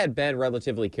they had been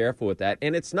relatively careful with that.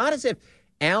 And it's not as if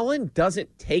Allen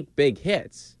doesn't take big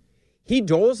hits. He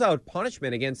doles out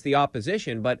punishment against the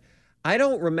opposition, but I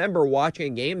don't remember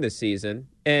watching a game this season.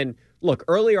 And look,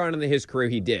 earlier on in his career,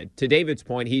 he did. To David's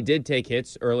point, he did take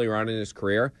hits earlier on in his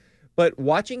career. But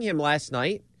watching him last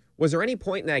night, was there any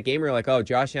point in that game where you're like, oh,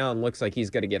 Josh Allen looks like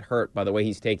he's going to get hurt by the way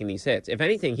he's taking these hits? If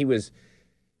anything, he was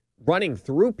running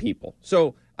through people.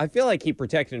 So I feel like he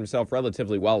protected himself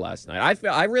relatively well last night.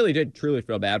 I really did truly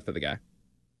feel bad for the guy.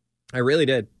 I really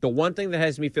did. The one thing that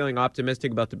has me feeling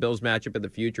optimistic about the Bills matchup in the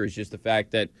future is just the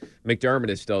fact that McDermott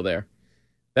is still there.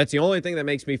 That's the only thing that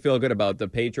makes me feel good about the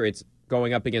Patriots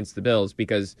going up against the Bills,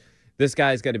 because this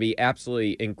guy's going to be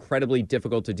absolutely incredibly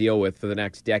difficult to deal with for the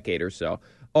next decade or so.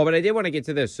 Oh, but I did want to get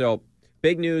to this. So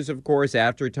big news, of course,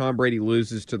 after Tom Brady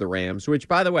loses to the Rams, which,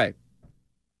 by the way,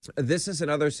 this is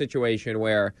another situation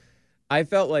where I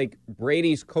felt like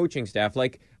Brady's coaching staff,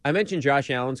 like I mentioned Josh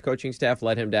Allen's coaching staff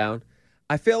let him down.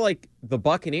 I feel like the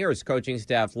Buccaneers coaching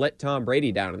staff let Tom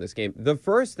Brady down in this game. The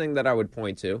first thing that I would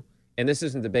point to, and this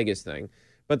isn't the biggest thing,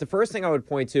 but the first thing I would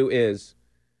point to is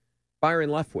Byron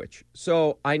Leftwich.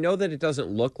 So I know that it doesn't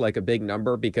look like a big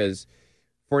number because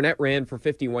Fournette ran for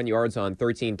 51 yards on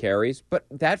 13 carries, but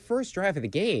that first drive of the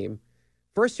game,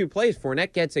 first two plays,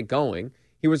 Fournette gets it going.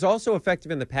 He was also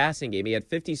effective in the passing game. He had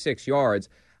 56 yards.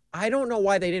 I don't know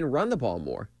why they didn't run the ball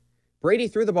more. Brady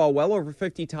threw the ball well over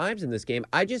 50 times in this game.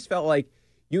 I just felt like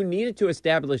you needed to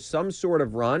establish some sort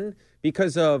of run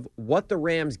because of what the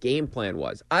Rams' game plan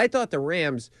was. I thought the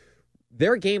Rams,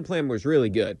 their game plan was really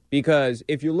good because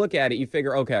if you look at it, you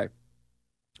figure, okay,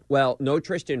 well, no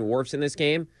Tristan Wirfs in this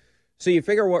game. So you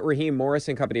figure what Raheem Morris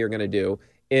and company are going to do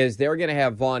is they're going to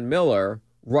have Von Miller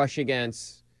rush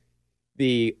against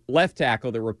the left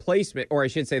tackle, the replacement, or I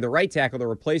should say the right tackle, the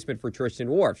replacement for Tristan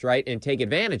Wirfs, right, and take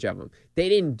advantage of him. They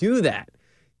didn't do that.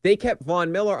 They kept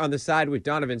Von Miller on the side with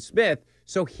Donovan Smith,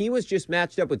 so he was just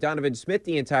matched up with Donovan Smith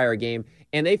the entire game,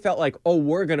 and they felt like, oh,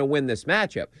 we're going to win this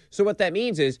matchup. So what that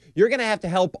means is you're going to have to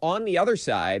help on the other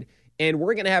side, and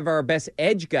we're going to have our best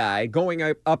edge guy going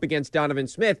up against Donovan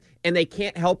Smith, and they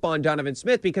can't help on Donovan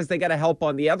Smith because they got to help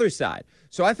on the other side.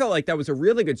 So I felt like that was a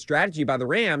really good strategy by the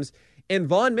Rams, and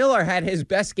Von Miller had his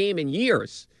best game in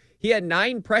years. He had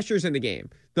 9 pressures in the game,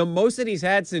 the most that he's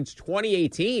had since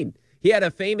 2018. He had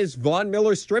a famous Von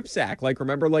Miller strip sack,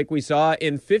 remember we saw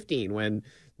in 15 when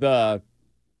the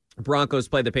Broncos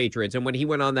played the Patriots and when he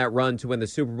went on that run to win the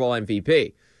Super Bowl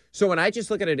MVP. So when I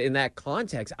just look at it in that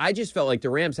context, I just felt like the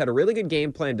Rams had a really good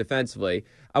game plan defensively.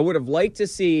 I would have liked to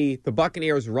see the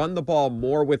Buccaneers run the ball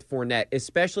more with Fournette,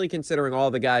 especially considering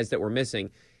all the guys that were missing.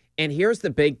 And here's the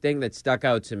big thing that stuck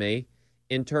out to me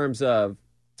in terms of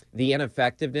the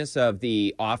ineffectiveness of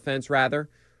the offense,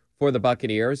 for the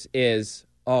Buccaneers is,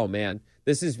 oh, man,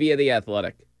 this is via The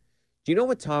Athletic. Do you know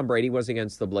what Tom Brady was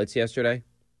against the blitz yesterday?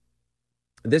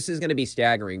 This is going to be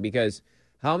staggering because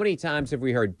how many times have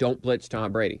we heard don't blitz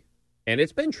Tom Brady? And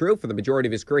it's been true for the majority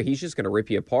of his career. He's just going to rip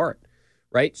you apart,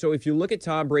 right? So if you look at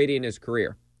Tom Brady in his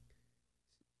career,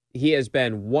 he has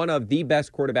been one of the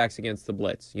best quarterbacks against the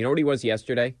blitz. You know what he was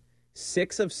yesterday?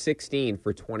 6 of 16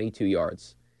 for 22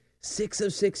 yards. 6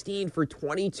 of 16 for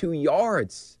 22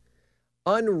 yards.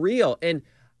 Unreal. And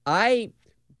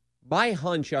my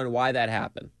hunch on why that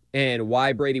happened and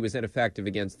why Brady was ineffective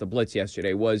against the blitz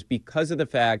yesterday was because of the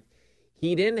fact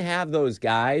he didn't have those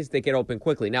guys that get open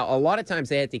quickly. Now, a lot of times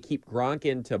they had to keep Gronk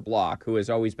in to block, who has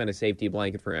always been a safety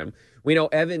blanket for him. We know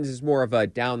Evans is more of a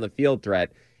down-the-field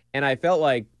threat, and I felt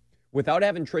like without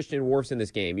having Tristan Wirfs in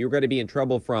this game, you're going to be in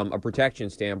trouble from a protection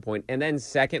standpoint. And then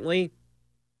secondly,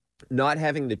 not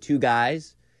having the 2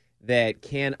 guys that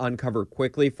can uncover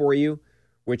quickly for you,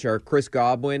 which are Chris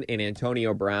Godwin and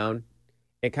Antonio Brown,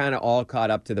 it kind of all caught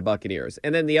up to the Buccaneers.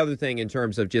 And then the other thing in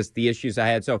terms of just the issues I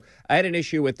had, so I had an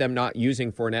issue with them not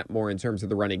using Fournette more in terms of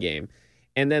the running game.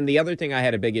 And then the other thing I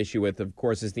had a big issue with, of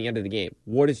course, is the end of the game.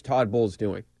 What is Todd Bowles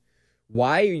doing?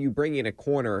 Why are you bringing a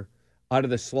corner out of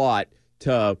the slot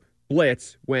to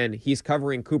blitz when he's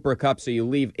covering Cooper Kupp, so you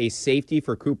leave a safety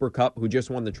for Cooper Kupp, who just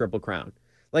won the Triple Crown?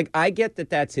 I get that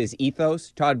that's his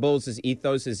ethos. Todd Bowles'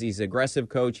 ethos is he's an aggressive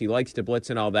coach. He likes to blitz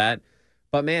and all that.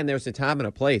 But, man, there's a time and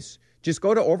a place. Just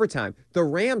go to overtime. The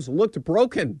Rams looked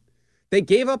broken. They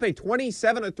gave up a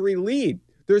 27-3 lead.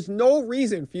 There's no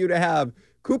reason for you to have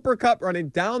Cooper Kupp running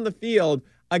down the field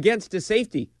against a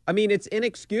safety. I mean, it's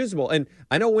inexcusable. And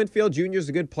I know Winfield Jr. is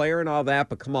a good player and all that,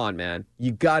 but come on, man.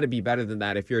 You got to be better than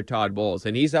that if you're Todd Bowles.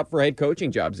 And he's up for head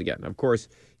coaching jobs again. Of course,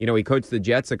 he coached the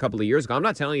Jets a couple of years ago. I'm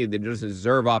not telling you they doesn't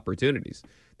deserve opportunities.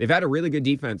 They've had a really good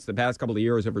defense the past couple of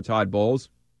years over Todd Bowles.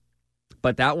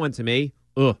 But that one, to me,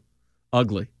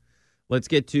 ugly. Let's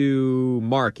get to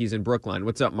Mark. He's in Brookline.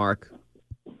 What's up, Mark?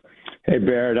 Hey,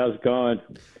 Barrett. How's it going?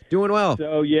 Doing well.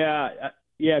 So,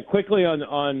 quickly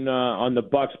on the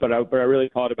Bucs, but I really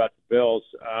thought about the Bills.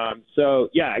 I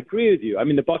agree with you. I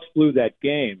mean, the Bucs blew that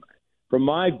game. From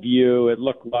my view, it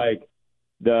looked like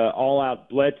the all-out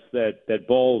blitz that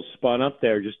Bowles spun up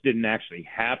there just didn't actually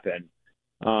happen.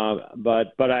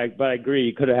 But I agree,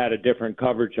 he could have had a different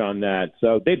coverage on that.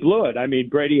 So they blew it. I mean,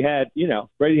 Brady had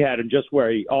him just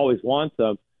where he always wants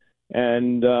him,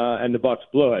 and the Bucs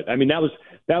blew it. I mean, that was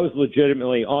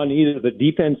legitimately on either the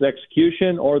defense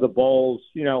execution or the Bowles,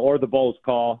 or the Bowles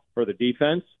call for the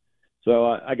defense. So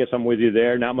I guess I'm with you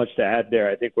there. Not much to add there.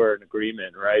 I think we're in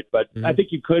agreement, right? But I think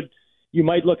you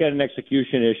might look at an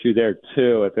execution issue there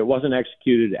too. If it wasn't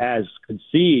executed as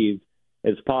conceived,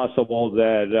 it's possible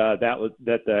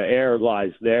that the error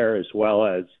lies there as well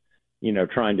as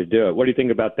trying to do it. What do you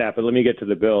think about that? But let me get to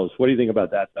the Bills. What do you think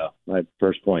about that though? My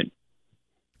first point.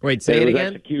 Wait, say it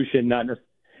again. Execution, not.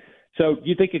 So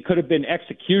you think it could have been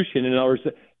execution? In other words,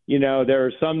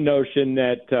 there's some notion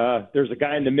that there's a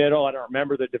guy in the middle. I don't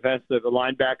remember the defensive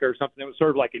linebacker or something. It was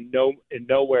sort of like in no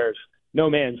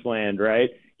man's land, right?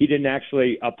 He didn't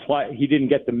actually apply. He didn't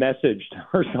get the message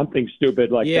or something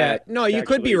stupid like that. Yeah, no, you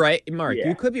could be right, Mark. Yeah.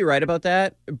 You could be right about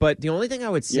that. But the only thing I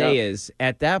would say is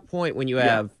at that point when you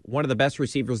have one of the best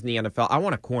receivers in the NFL, I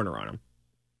want a corner on him.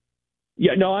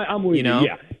 Yeah, no, I'm with you.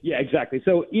 Yeah, exactly.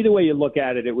 So either way you look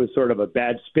at it, it was sort of a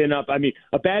bad spin up. I mean,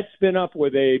 a bad spin up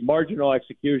with a marginal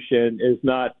execution is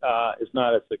not a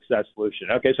success solution.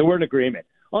 Okay, so we're in agreement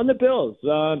on the Bills.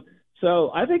 Let's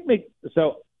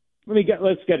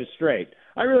get it straight.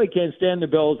 I really can't stand the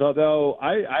Bills, although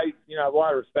I have a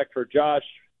lot of respect for Josh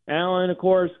Allen, of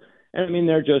course. And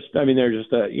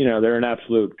they're an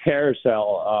absolute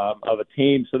carousel of a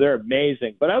team, so they're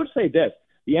amazing. But I would say this: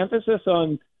 the emphasis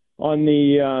on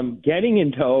the getting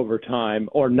into overtime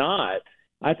or not,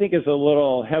 I think is a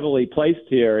little heavily placed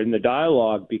here in the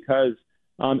dialogue because,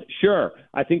 sure,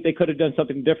 I think they could have done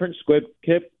something different. Squib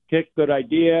kick, good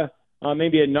idea.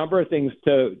 Maybe a number of things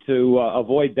to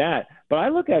avoid that. But I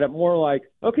look at it more like,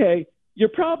 okay,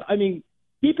 keeping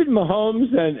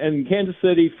Mahomes and Kansas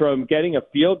City from getting a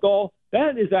field goal,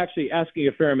 that is actually asking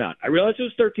a fair amount. I realize it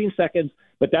was 13 seconds,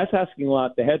 but that's asking a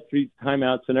lot. They had 3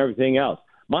 timeouts and everything else.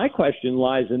 My question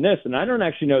lies in this, and I don't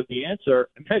actually know the answer.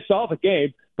 I saw the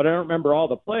game, but I don't remember all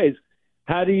the plays.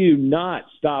 How do you not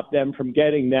stop them from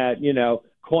getting that,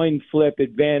 coin flip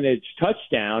advantage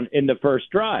touchdown in the first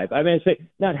drive? I say,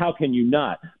 not how can you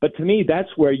not? But to me, that's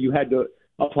where you had to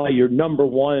apply your number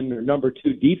 1 or number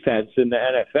 2 defense in the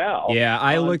NFL. Yeah,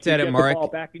 I looked at it, Mark. The ball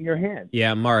back in your hand.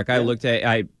 Yeah, Mark, I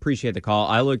appreciate the call.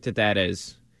 I looked at that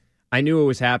as I knew it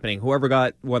was happening.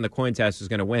 Whoever won the coin toss was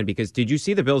going to win because did you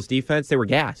see the Bills' defense? They were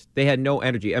gassed. They had no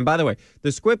energy. And by the way,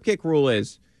 the squib kick rule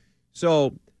is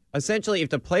so essentially if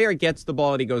the player gets the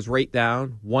ball and he goes right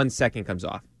down, 1 second comes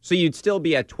off. So you'd still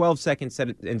be at 12 seconds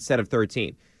instead of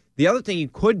 13. The other thing you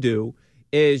could do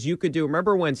is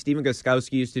remember when Stephen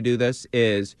Gostkowski used to do this,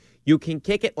 is you can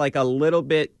kick it like a little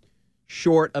bit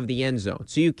short of the end zone.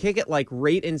 So you kick it like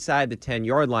right inside the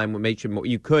 10-yard line, what makes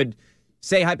you could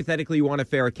say hypothetically you want to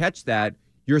fair catch that,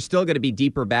 you're still going to be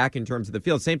deeper back in terms of the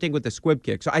field. Same thing with the squib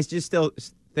kick. So I just still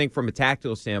think from a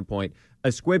tactical standpoint,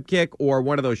 a squib kick or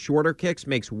one of those shorter kicks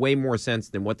makes way more sense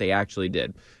than what they actually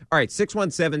did. All right,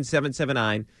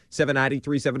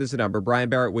 617-779-7937 is the number. Brian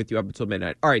Barrett with you up until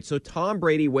midnight. All right, so Tom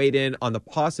Brady weighed in on the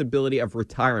possibility of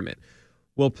retirement.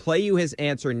 We'll play you his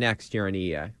answer next here on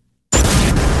EEI.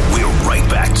 We're right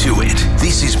back to it.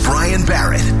 This is Brian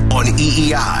Barrett on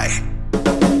EEI.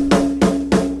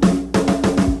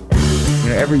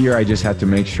 Every year I just have to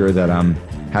make sure that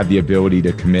have the ability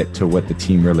to commit to what the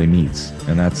team really needs.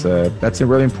 And that's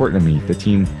really important to me. The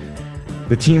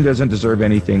team doesn't deserve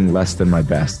anything less than my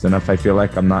best. And if I feel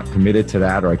like I'm not committed to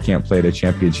that or I can't play at a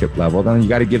championship level, then you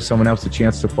got to give someone else a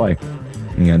chance to play.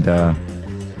 And,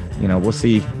 we'll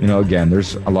see. Again,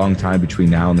 there's a long time between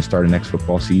now and the start of next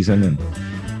football season. And,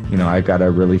 I've got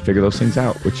to really figure those things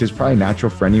out, which is probably natural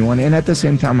for anyone. And at the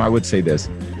same time, I would say this.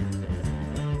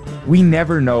 We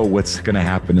never know what's going to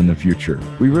happen in the future.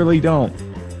 We really don't.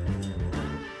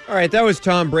 All right, that was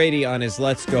Tom Brady on his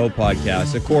Let's Go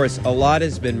podcast. Of course, a lot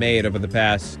has been made over the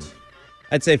past,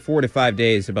 I'd say 4 to 5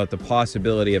 days about the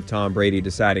possibility of Tom Brady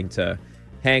deciding to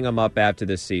hang him up after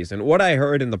this season. What I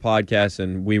heard in the podcast,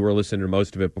 and we were listening to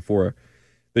most of it before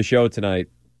the show tonight,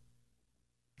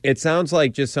 it sounds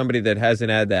like just somebody that hasn't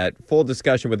had that full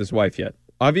discussion with his wife yet.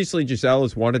 Obviously, Gisele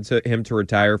has wanted him to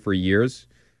retire for years,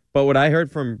 but what I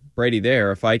heard from Brady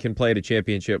there, if I can play at a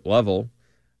championship level,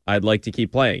 I'd like to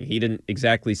keep playing. He didn't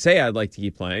exactly say I'd like to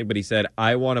keep playing, but he said,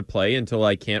 I want to play until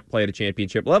I can't play at a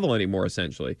championship level anymore,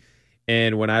 essentially.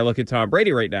 And when I look at Tom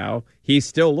Brady right now, he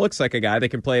still looks like a guy that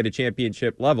can play at a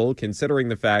championship level, considering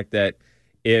the fact that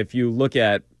if you look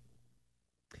at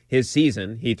his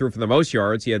season, he threw for the most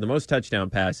yards, he had the most touchdown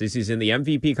passes, he's in the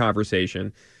MVP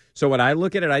conversation. So when I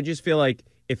look at it, I just feel like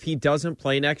if he doesn't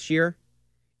play next year,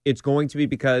 it's going to be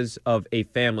because of a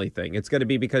family thing. It's going to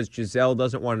be because Gisele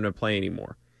doesn't want him to play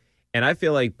anymore. And I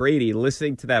feel like Brady,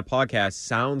 listening to that podcast,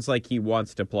 sounds like he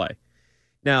wants to play.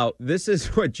 Now, this is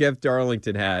what Jeff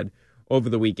Darlington had over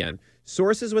the weekend.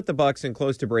 Sources with the Bucs and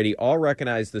close to Brady all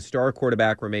recognize the star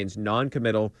quarterback remains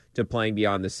non-committal to playing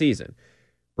beyond the season.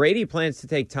 Brady plans to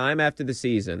take time after the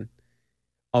season,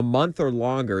 a month or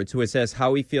longer, to assess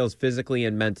how he feels physically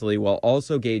and mentally while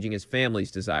also gauging his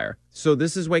family's desire. So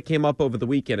this is what came up over the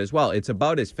weekend as well. It's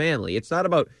about his family. It's not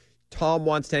about Tom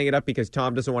wants to hang it up because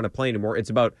Tom doesn't want to play anymore. It's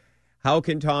about how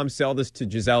can Tom sell this to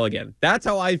Gisele again? That's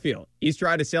how I feel. He's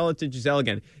trying to sell it to Gisele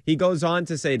again. He goes on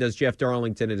to say, does Jeff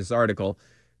Darlington in his article,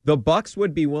 the Bucs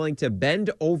would be willing to bend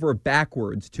over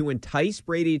backwards to entice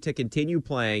Brady to continue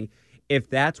playing if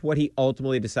that's what he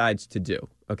ultimately decides to do.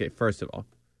 Okay, first of all,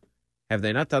 have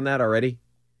they not done that already?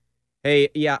 Hey,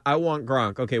 yeah, I want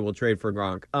Gronk. Okay, we'll trade for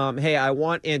Gronk. Hey, I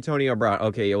want Antonio Brown.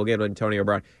 Okay, yeah, we'll get Antonio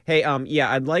Brown. Hey,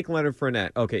 yeah, I'd like Leonard Fournette.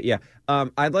 Okay, yeah.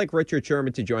 I'd like Richard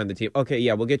Sherman to join the team. Okay,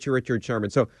 yeah, we'll get you Richard Sherman.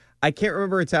 So I can't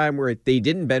remember a time where they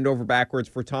didn't bend over backwards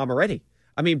for Tom already.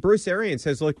 I mean, Bruce Arians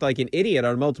has looked like an idiot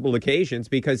on multiple occasions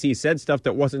because he said stuff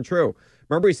that wasn't true.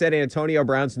 Remember he said Antonio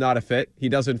Brown's not a fit. He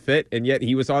doesn't fit, and yet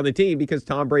he was on the team because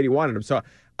Tom Brady wanted him. So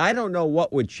I don't know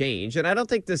what would change, and I don't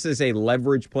think this is a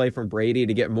leverage play from Brady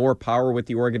to get more power with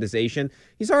the organization.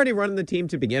 He's already running the team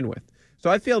to begin with. So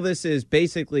I feel this is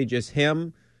basically just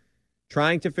him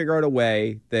trying to figure out a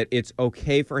way that it's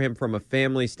okay for him from a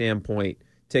family standpoint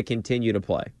to continue to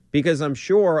play. Because I'm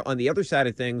sure on the other side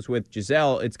of things with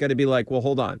Gisele, it's going to be like, well,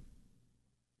 hold on.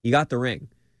 You got the ring.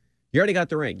 You already got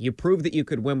the ring. You proved that you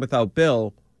could win without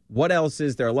Bill. What else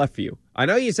is there left for you? I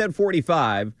know you said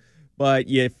 45, but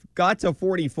you got to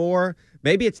 44.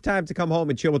 Maybe it's time to come home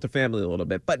and chill with the family a little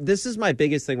bit. But this is my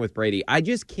biggest thing with Brady. I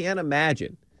just can't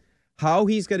imagine how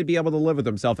he's going to be able to live with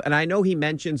himself. And I know he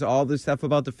mentions all this stuff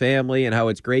about the family and how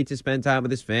it's great to spend time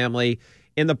with his family.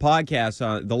 In the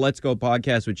podcast, the Let's Go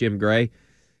podcast with Jim Gray,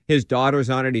 his daughter's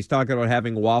on it. He's talking about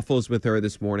having waffles with her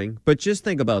this morning. But just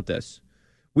think about this.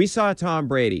 We saw Tom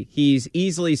Brady. He's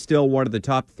easily still one of the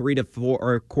top 3 to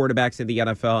 4 quarterbacks in the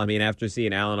NFL. I mean, after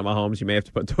seeing Allen and Mahomes, you may have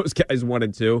to put those guys 1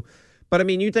 and 2. But, I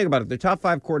mean, you think about it. The top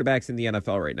 5 quarterbacks in the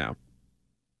NFL right now,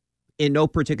 in no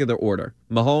particular order.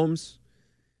 Mahomes,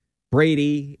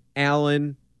 Brady,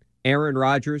 Allen, Aaron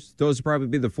Rodgers. Those would probably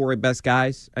be the 4 best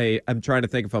guys. I'm trying to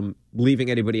think if I'm leaving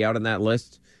anybody out on that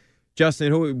list.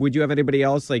 Justin, who would you have anybody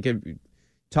else? Like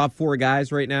top 4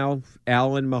 guys right now?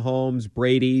 Allen, Mahomes,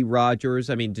 Brady, Rodgers.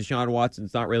 I mean, Deshaun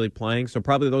Watson's not really playing, so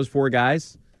probably those 4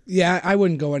 guys. Yeah, I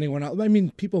wouldn't go anyone else. I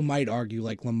mean, people might argue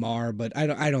like Lamar, but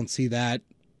I don't see that.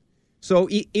 So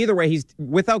either way, he's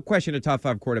without question a top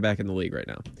 5 quarterback in the league right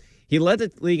now. He led the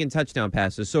league in touchdown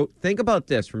passes. So think about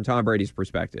this from Tom Brady's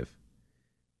perspective.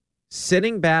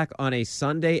 Sitting back on a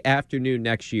Sunday afternoon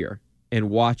next year and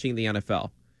watching the NFL,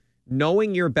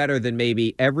 knowing you're better than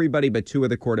maybe everybody but 2 of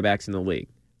the quarterbacks in the league.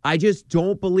 I just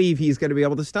don't believe he's going to be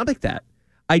able to stomach that.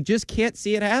 I just can't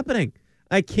see it happening.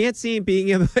 I can't see him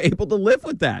being able to live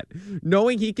with that,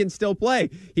 knowing he can still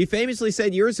play. He famously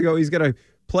said years ago he's going to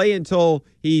play until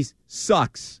he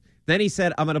sucks. Then he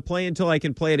said, I'm going to play until I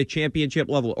can play at a championship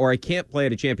level, or I can't play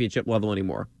at a championship level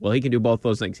anymore. Well, he can do both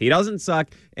those things. He doesn't suck,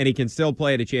 and he can still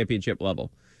play at a championship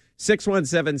level.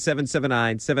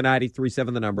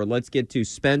 617-779-7937, the number. Let's get to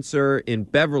Spencer in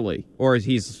Beverly. Or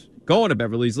he's going to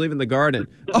Beverly. He's leaving the Garden.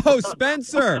 Oh,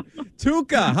 Spencer.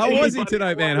 Tuca, how was he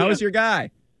tonight, man? How was your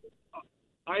guy?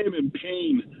 I am in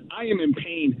pain.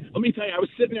 Let me tell you, I was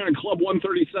sitting there in Club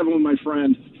 137 with my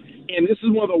friend, and this is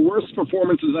one of the worst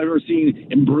performances I've ever seen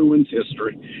in Bruins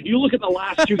history. You look at the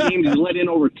last 2 games, he's let in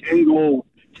over 10 goals.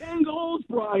 10 goals,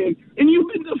 Brian, and you've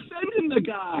been defending the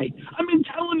guy. I've been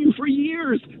telling you for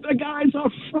years, the guy's a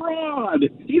fraud.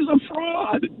 He's a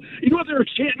fraud. You know what they were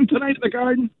chanting tonight at the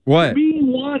Garden? What? We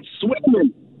want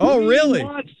Swayman. Oh, really? We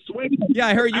want Swayman. Yeah,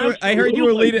 I heard you. I heard you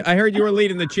were leading. I heard you were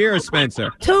leading the cheers,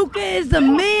 Spencer. Tuca is the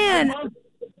man.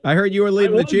 I heard you were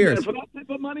leading the cheers. For that type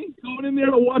of money, going in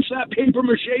there to watch that paper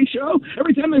mache show?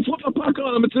 Every time they flip a puck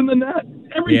on him, it's in the net.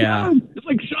 Every time. It's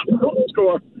like shot and goal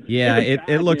score. Yeah,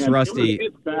 it looks rusty.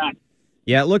 It's bad.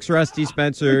 Yeah, it looks rusty,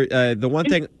 Spencer. The one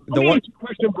thing. Let me ask you a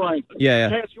question, Brian. Yeah.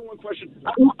 Can I ask you one question?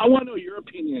 I want to know your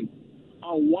opinion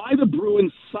on why the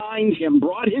Bruins signed him,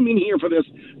 brought him in here for this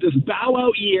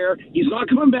bow-out year. He's not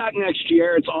coming back next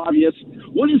year. It's obvious.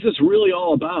 What is this really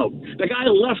all about? The guy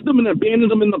left them and abandoned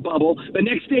them in the bubble. The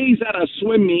next day he's at a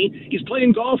swim meet. He's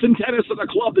playing golf and tennis at the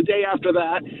club the day after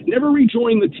that. Never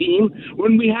rejoined the team.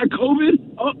 When we had COVID,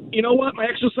 you know what? My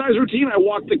exercise routine, I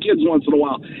walk the kids once in a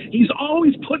while. He's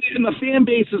always put it in the fan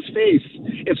base's face.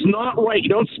 It's not right. You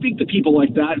don't speak to people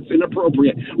like that. It's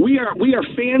inappropriate. We are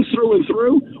fans through and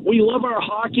through. We love our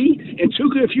hockey. And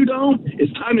Tuukka, if you don't,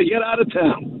 it's time to get out of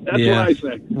town. That's what I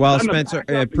say. Well, Spencer,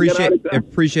 I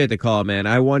appreciate the call, man.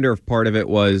 I wonder if part of it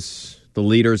was the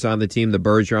leaders on the team, the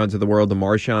Bergerons of the world, the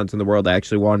Marchands in the world,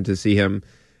 actually wanted to see him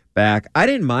back. I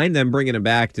didn't mind them bringing him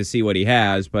back to see what he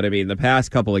has, but, I mean, the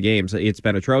past couple of games, it's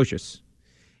been atrocious.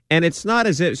 And it's not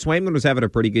as if Swayman was having a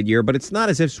pretty good year, but it's not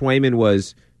as if Swayman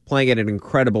was playing at an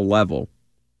incredible level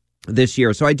this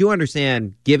year. So I do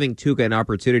understand giving Tuukka an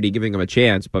opportunity, giving him a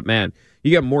chance, but, man,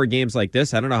 you get more games like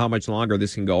this. I don't know how much longer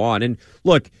this can go on. And,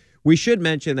 look, we should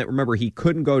mention that, remember, he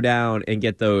couldn't go down and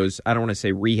get those, I don't want to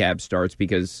say rehab starts,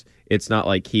 because it's not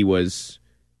like he was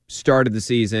started the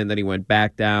season, then he went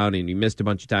back down and he missed a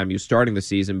bunch of time. He was starting the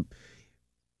season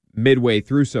midway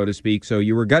through, so to speak. So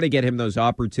you were going to get him those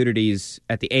opportunities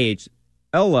at the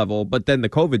AHL level, but then the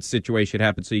COVID situation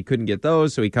happened, so he couldn't get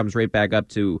those. So he comes right back up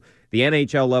to the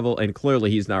NHL level, and clearly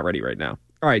he's not ready right now.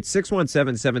 All right,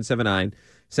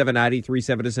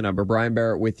 617-779-7937 is the number. Brian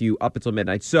Barrett with you up until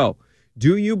midnight. So,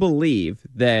 do you believe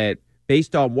that,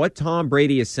 based on what Tom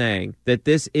Brady is saying, that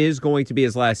this is going to be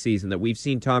his last season, that we've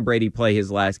seen Tom Brady play his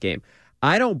last game?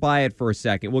 I don't buy it for a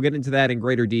second. We'll get into that in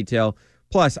greater detail.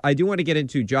 Plus, I do want to get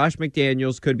into Josh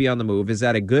McDaniels could be on the move. Is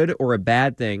that a good or a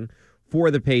bad thing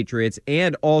for the Patriots?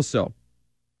 And also,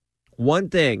 one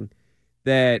thing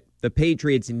that the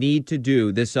Patriots need to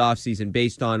do this offseason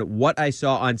based on what I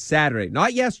saw on Saturday.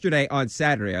 Not yesterday, on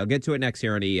Saturday. I'll get to it next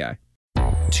here on EI.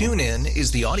 TuneIn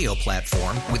is the audio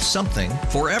platform with something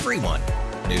for everyone.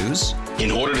 News.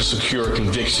 In order to secure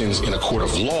convictions in a court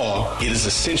of law, it is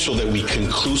essential that we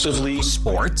conclusively.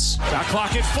 Sports. Shot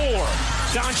clock at 4.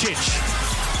 Doncic.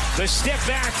 The step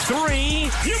back 3.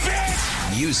 You bet.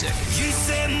 Music. You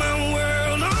set my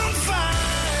world on fire.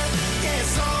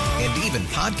 Yes, and even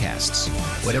podcasts.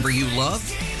 Whatever you love,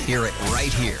 hear it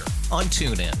right here on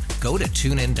TuneIn. Go to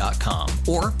TuneIn.com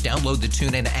or download the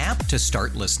TuneIn app to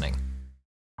start listening.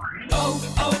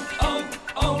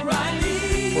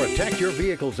 O'Reilly. Protect your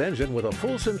vehicle's engine with a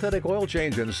full synthetic oil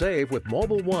change and save with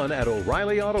Mobil 1 at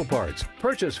O'Reilly Auto Parts.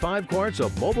 Purchase 5 quarts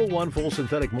of Mobil 1 full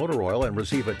synthetic motor oil and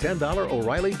receive a $10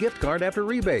 O'Reilly gift card after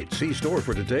rebate. See store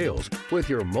for details. With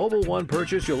your Mobil 1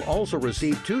 purchase, you'll also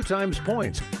receive 2 times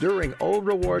points during O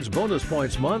Rewards Bonus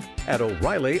Points Month at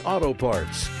O'Reilly Auto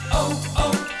Parts.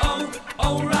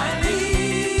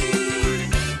 O'Reilly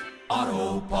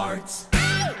Auto Parts.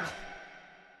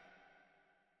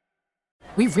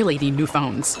 We really need new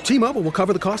phones. T-Mobile will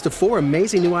cover the cost of 4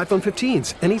 amazing new iPhone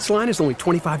 15s, and each line is only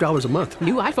 $25 a month.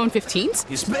 New iPhone 15s?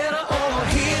 It's better over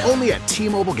here. Only at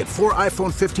T-Mobile, get 4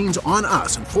 iPhone 15s on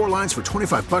us and 4 lines for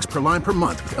 $25 per line per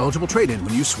month with eligible trade-in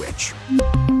when you switch.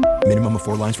 Minimum of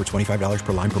 4 lines for $25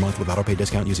 per line per month with auto-pay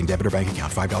discount using debit or bank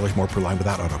account. $5 more per line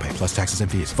without auto-pay, plus taxes and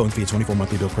fees. Phone fee at 24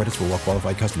 monthly bill credits for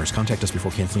well-qualified customers. Contact us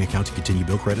before canceling account to continue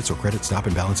bill credits or credit stop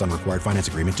and balance on required finance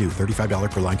agreement due.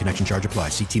 $35 per line connection charge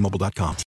applies. See T-Mobile.com.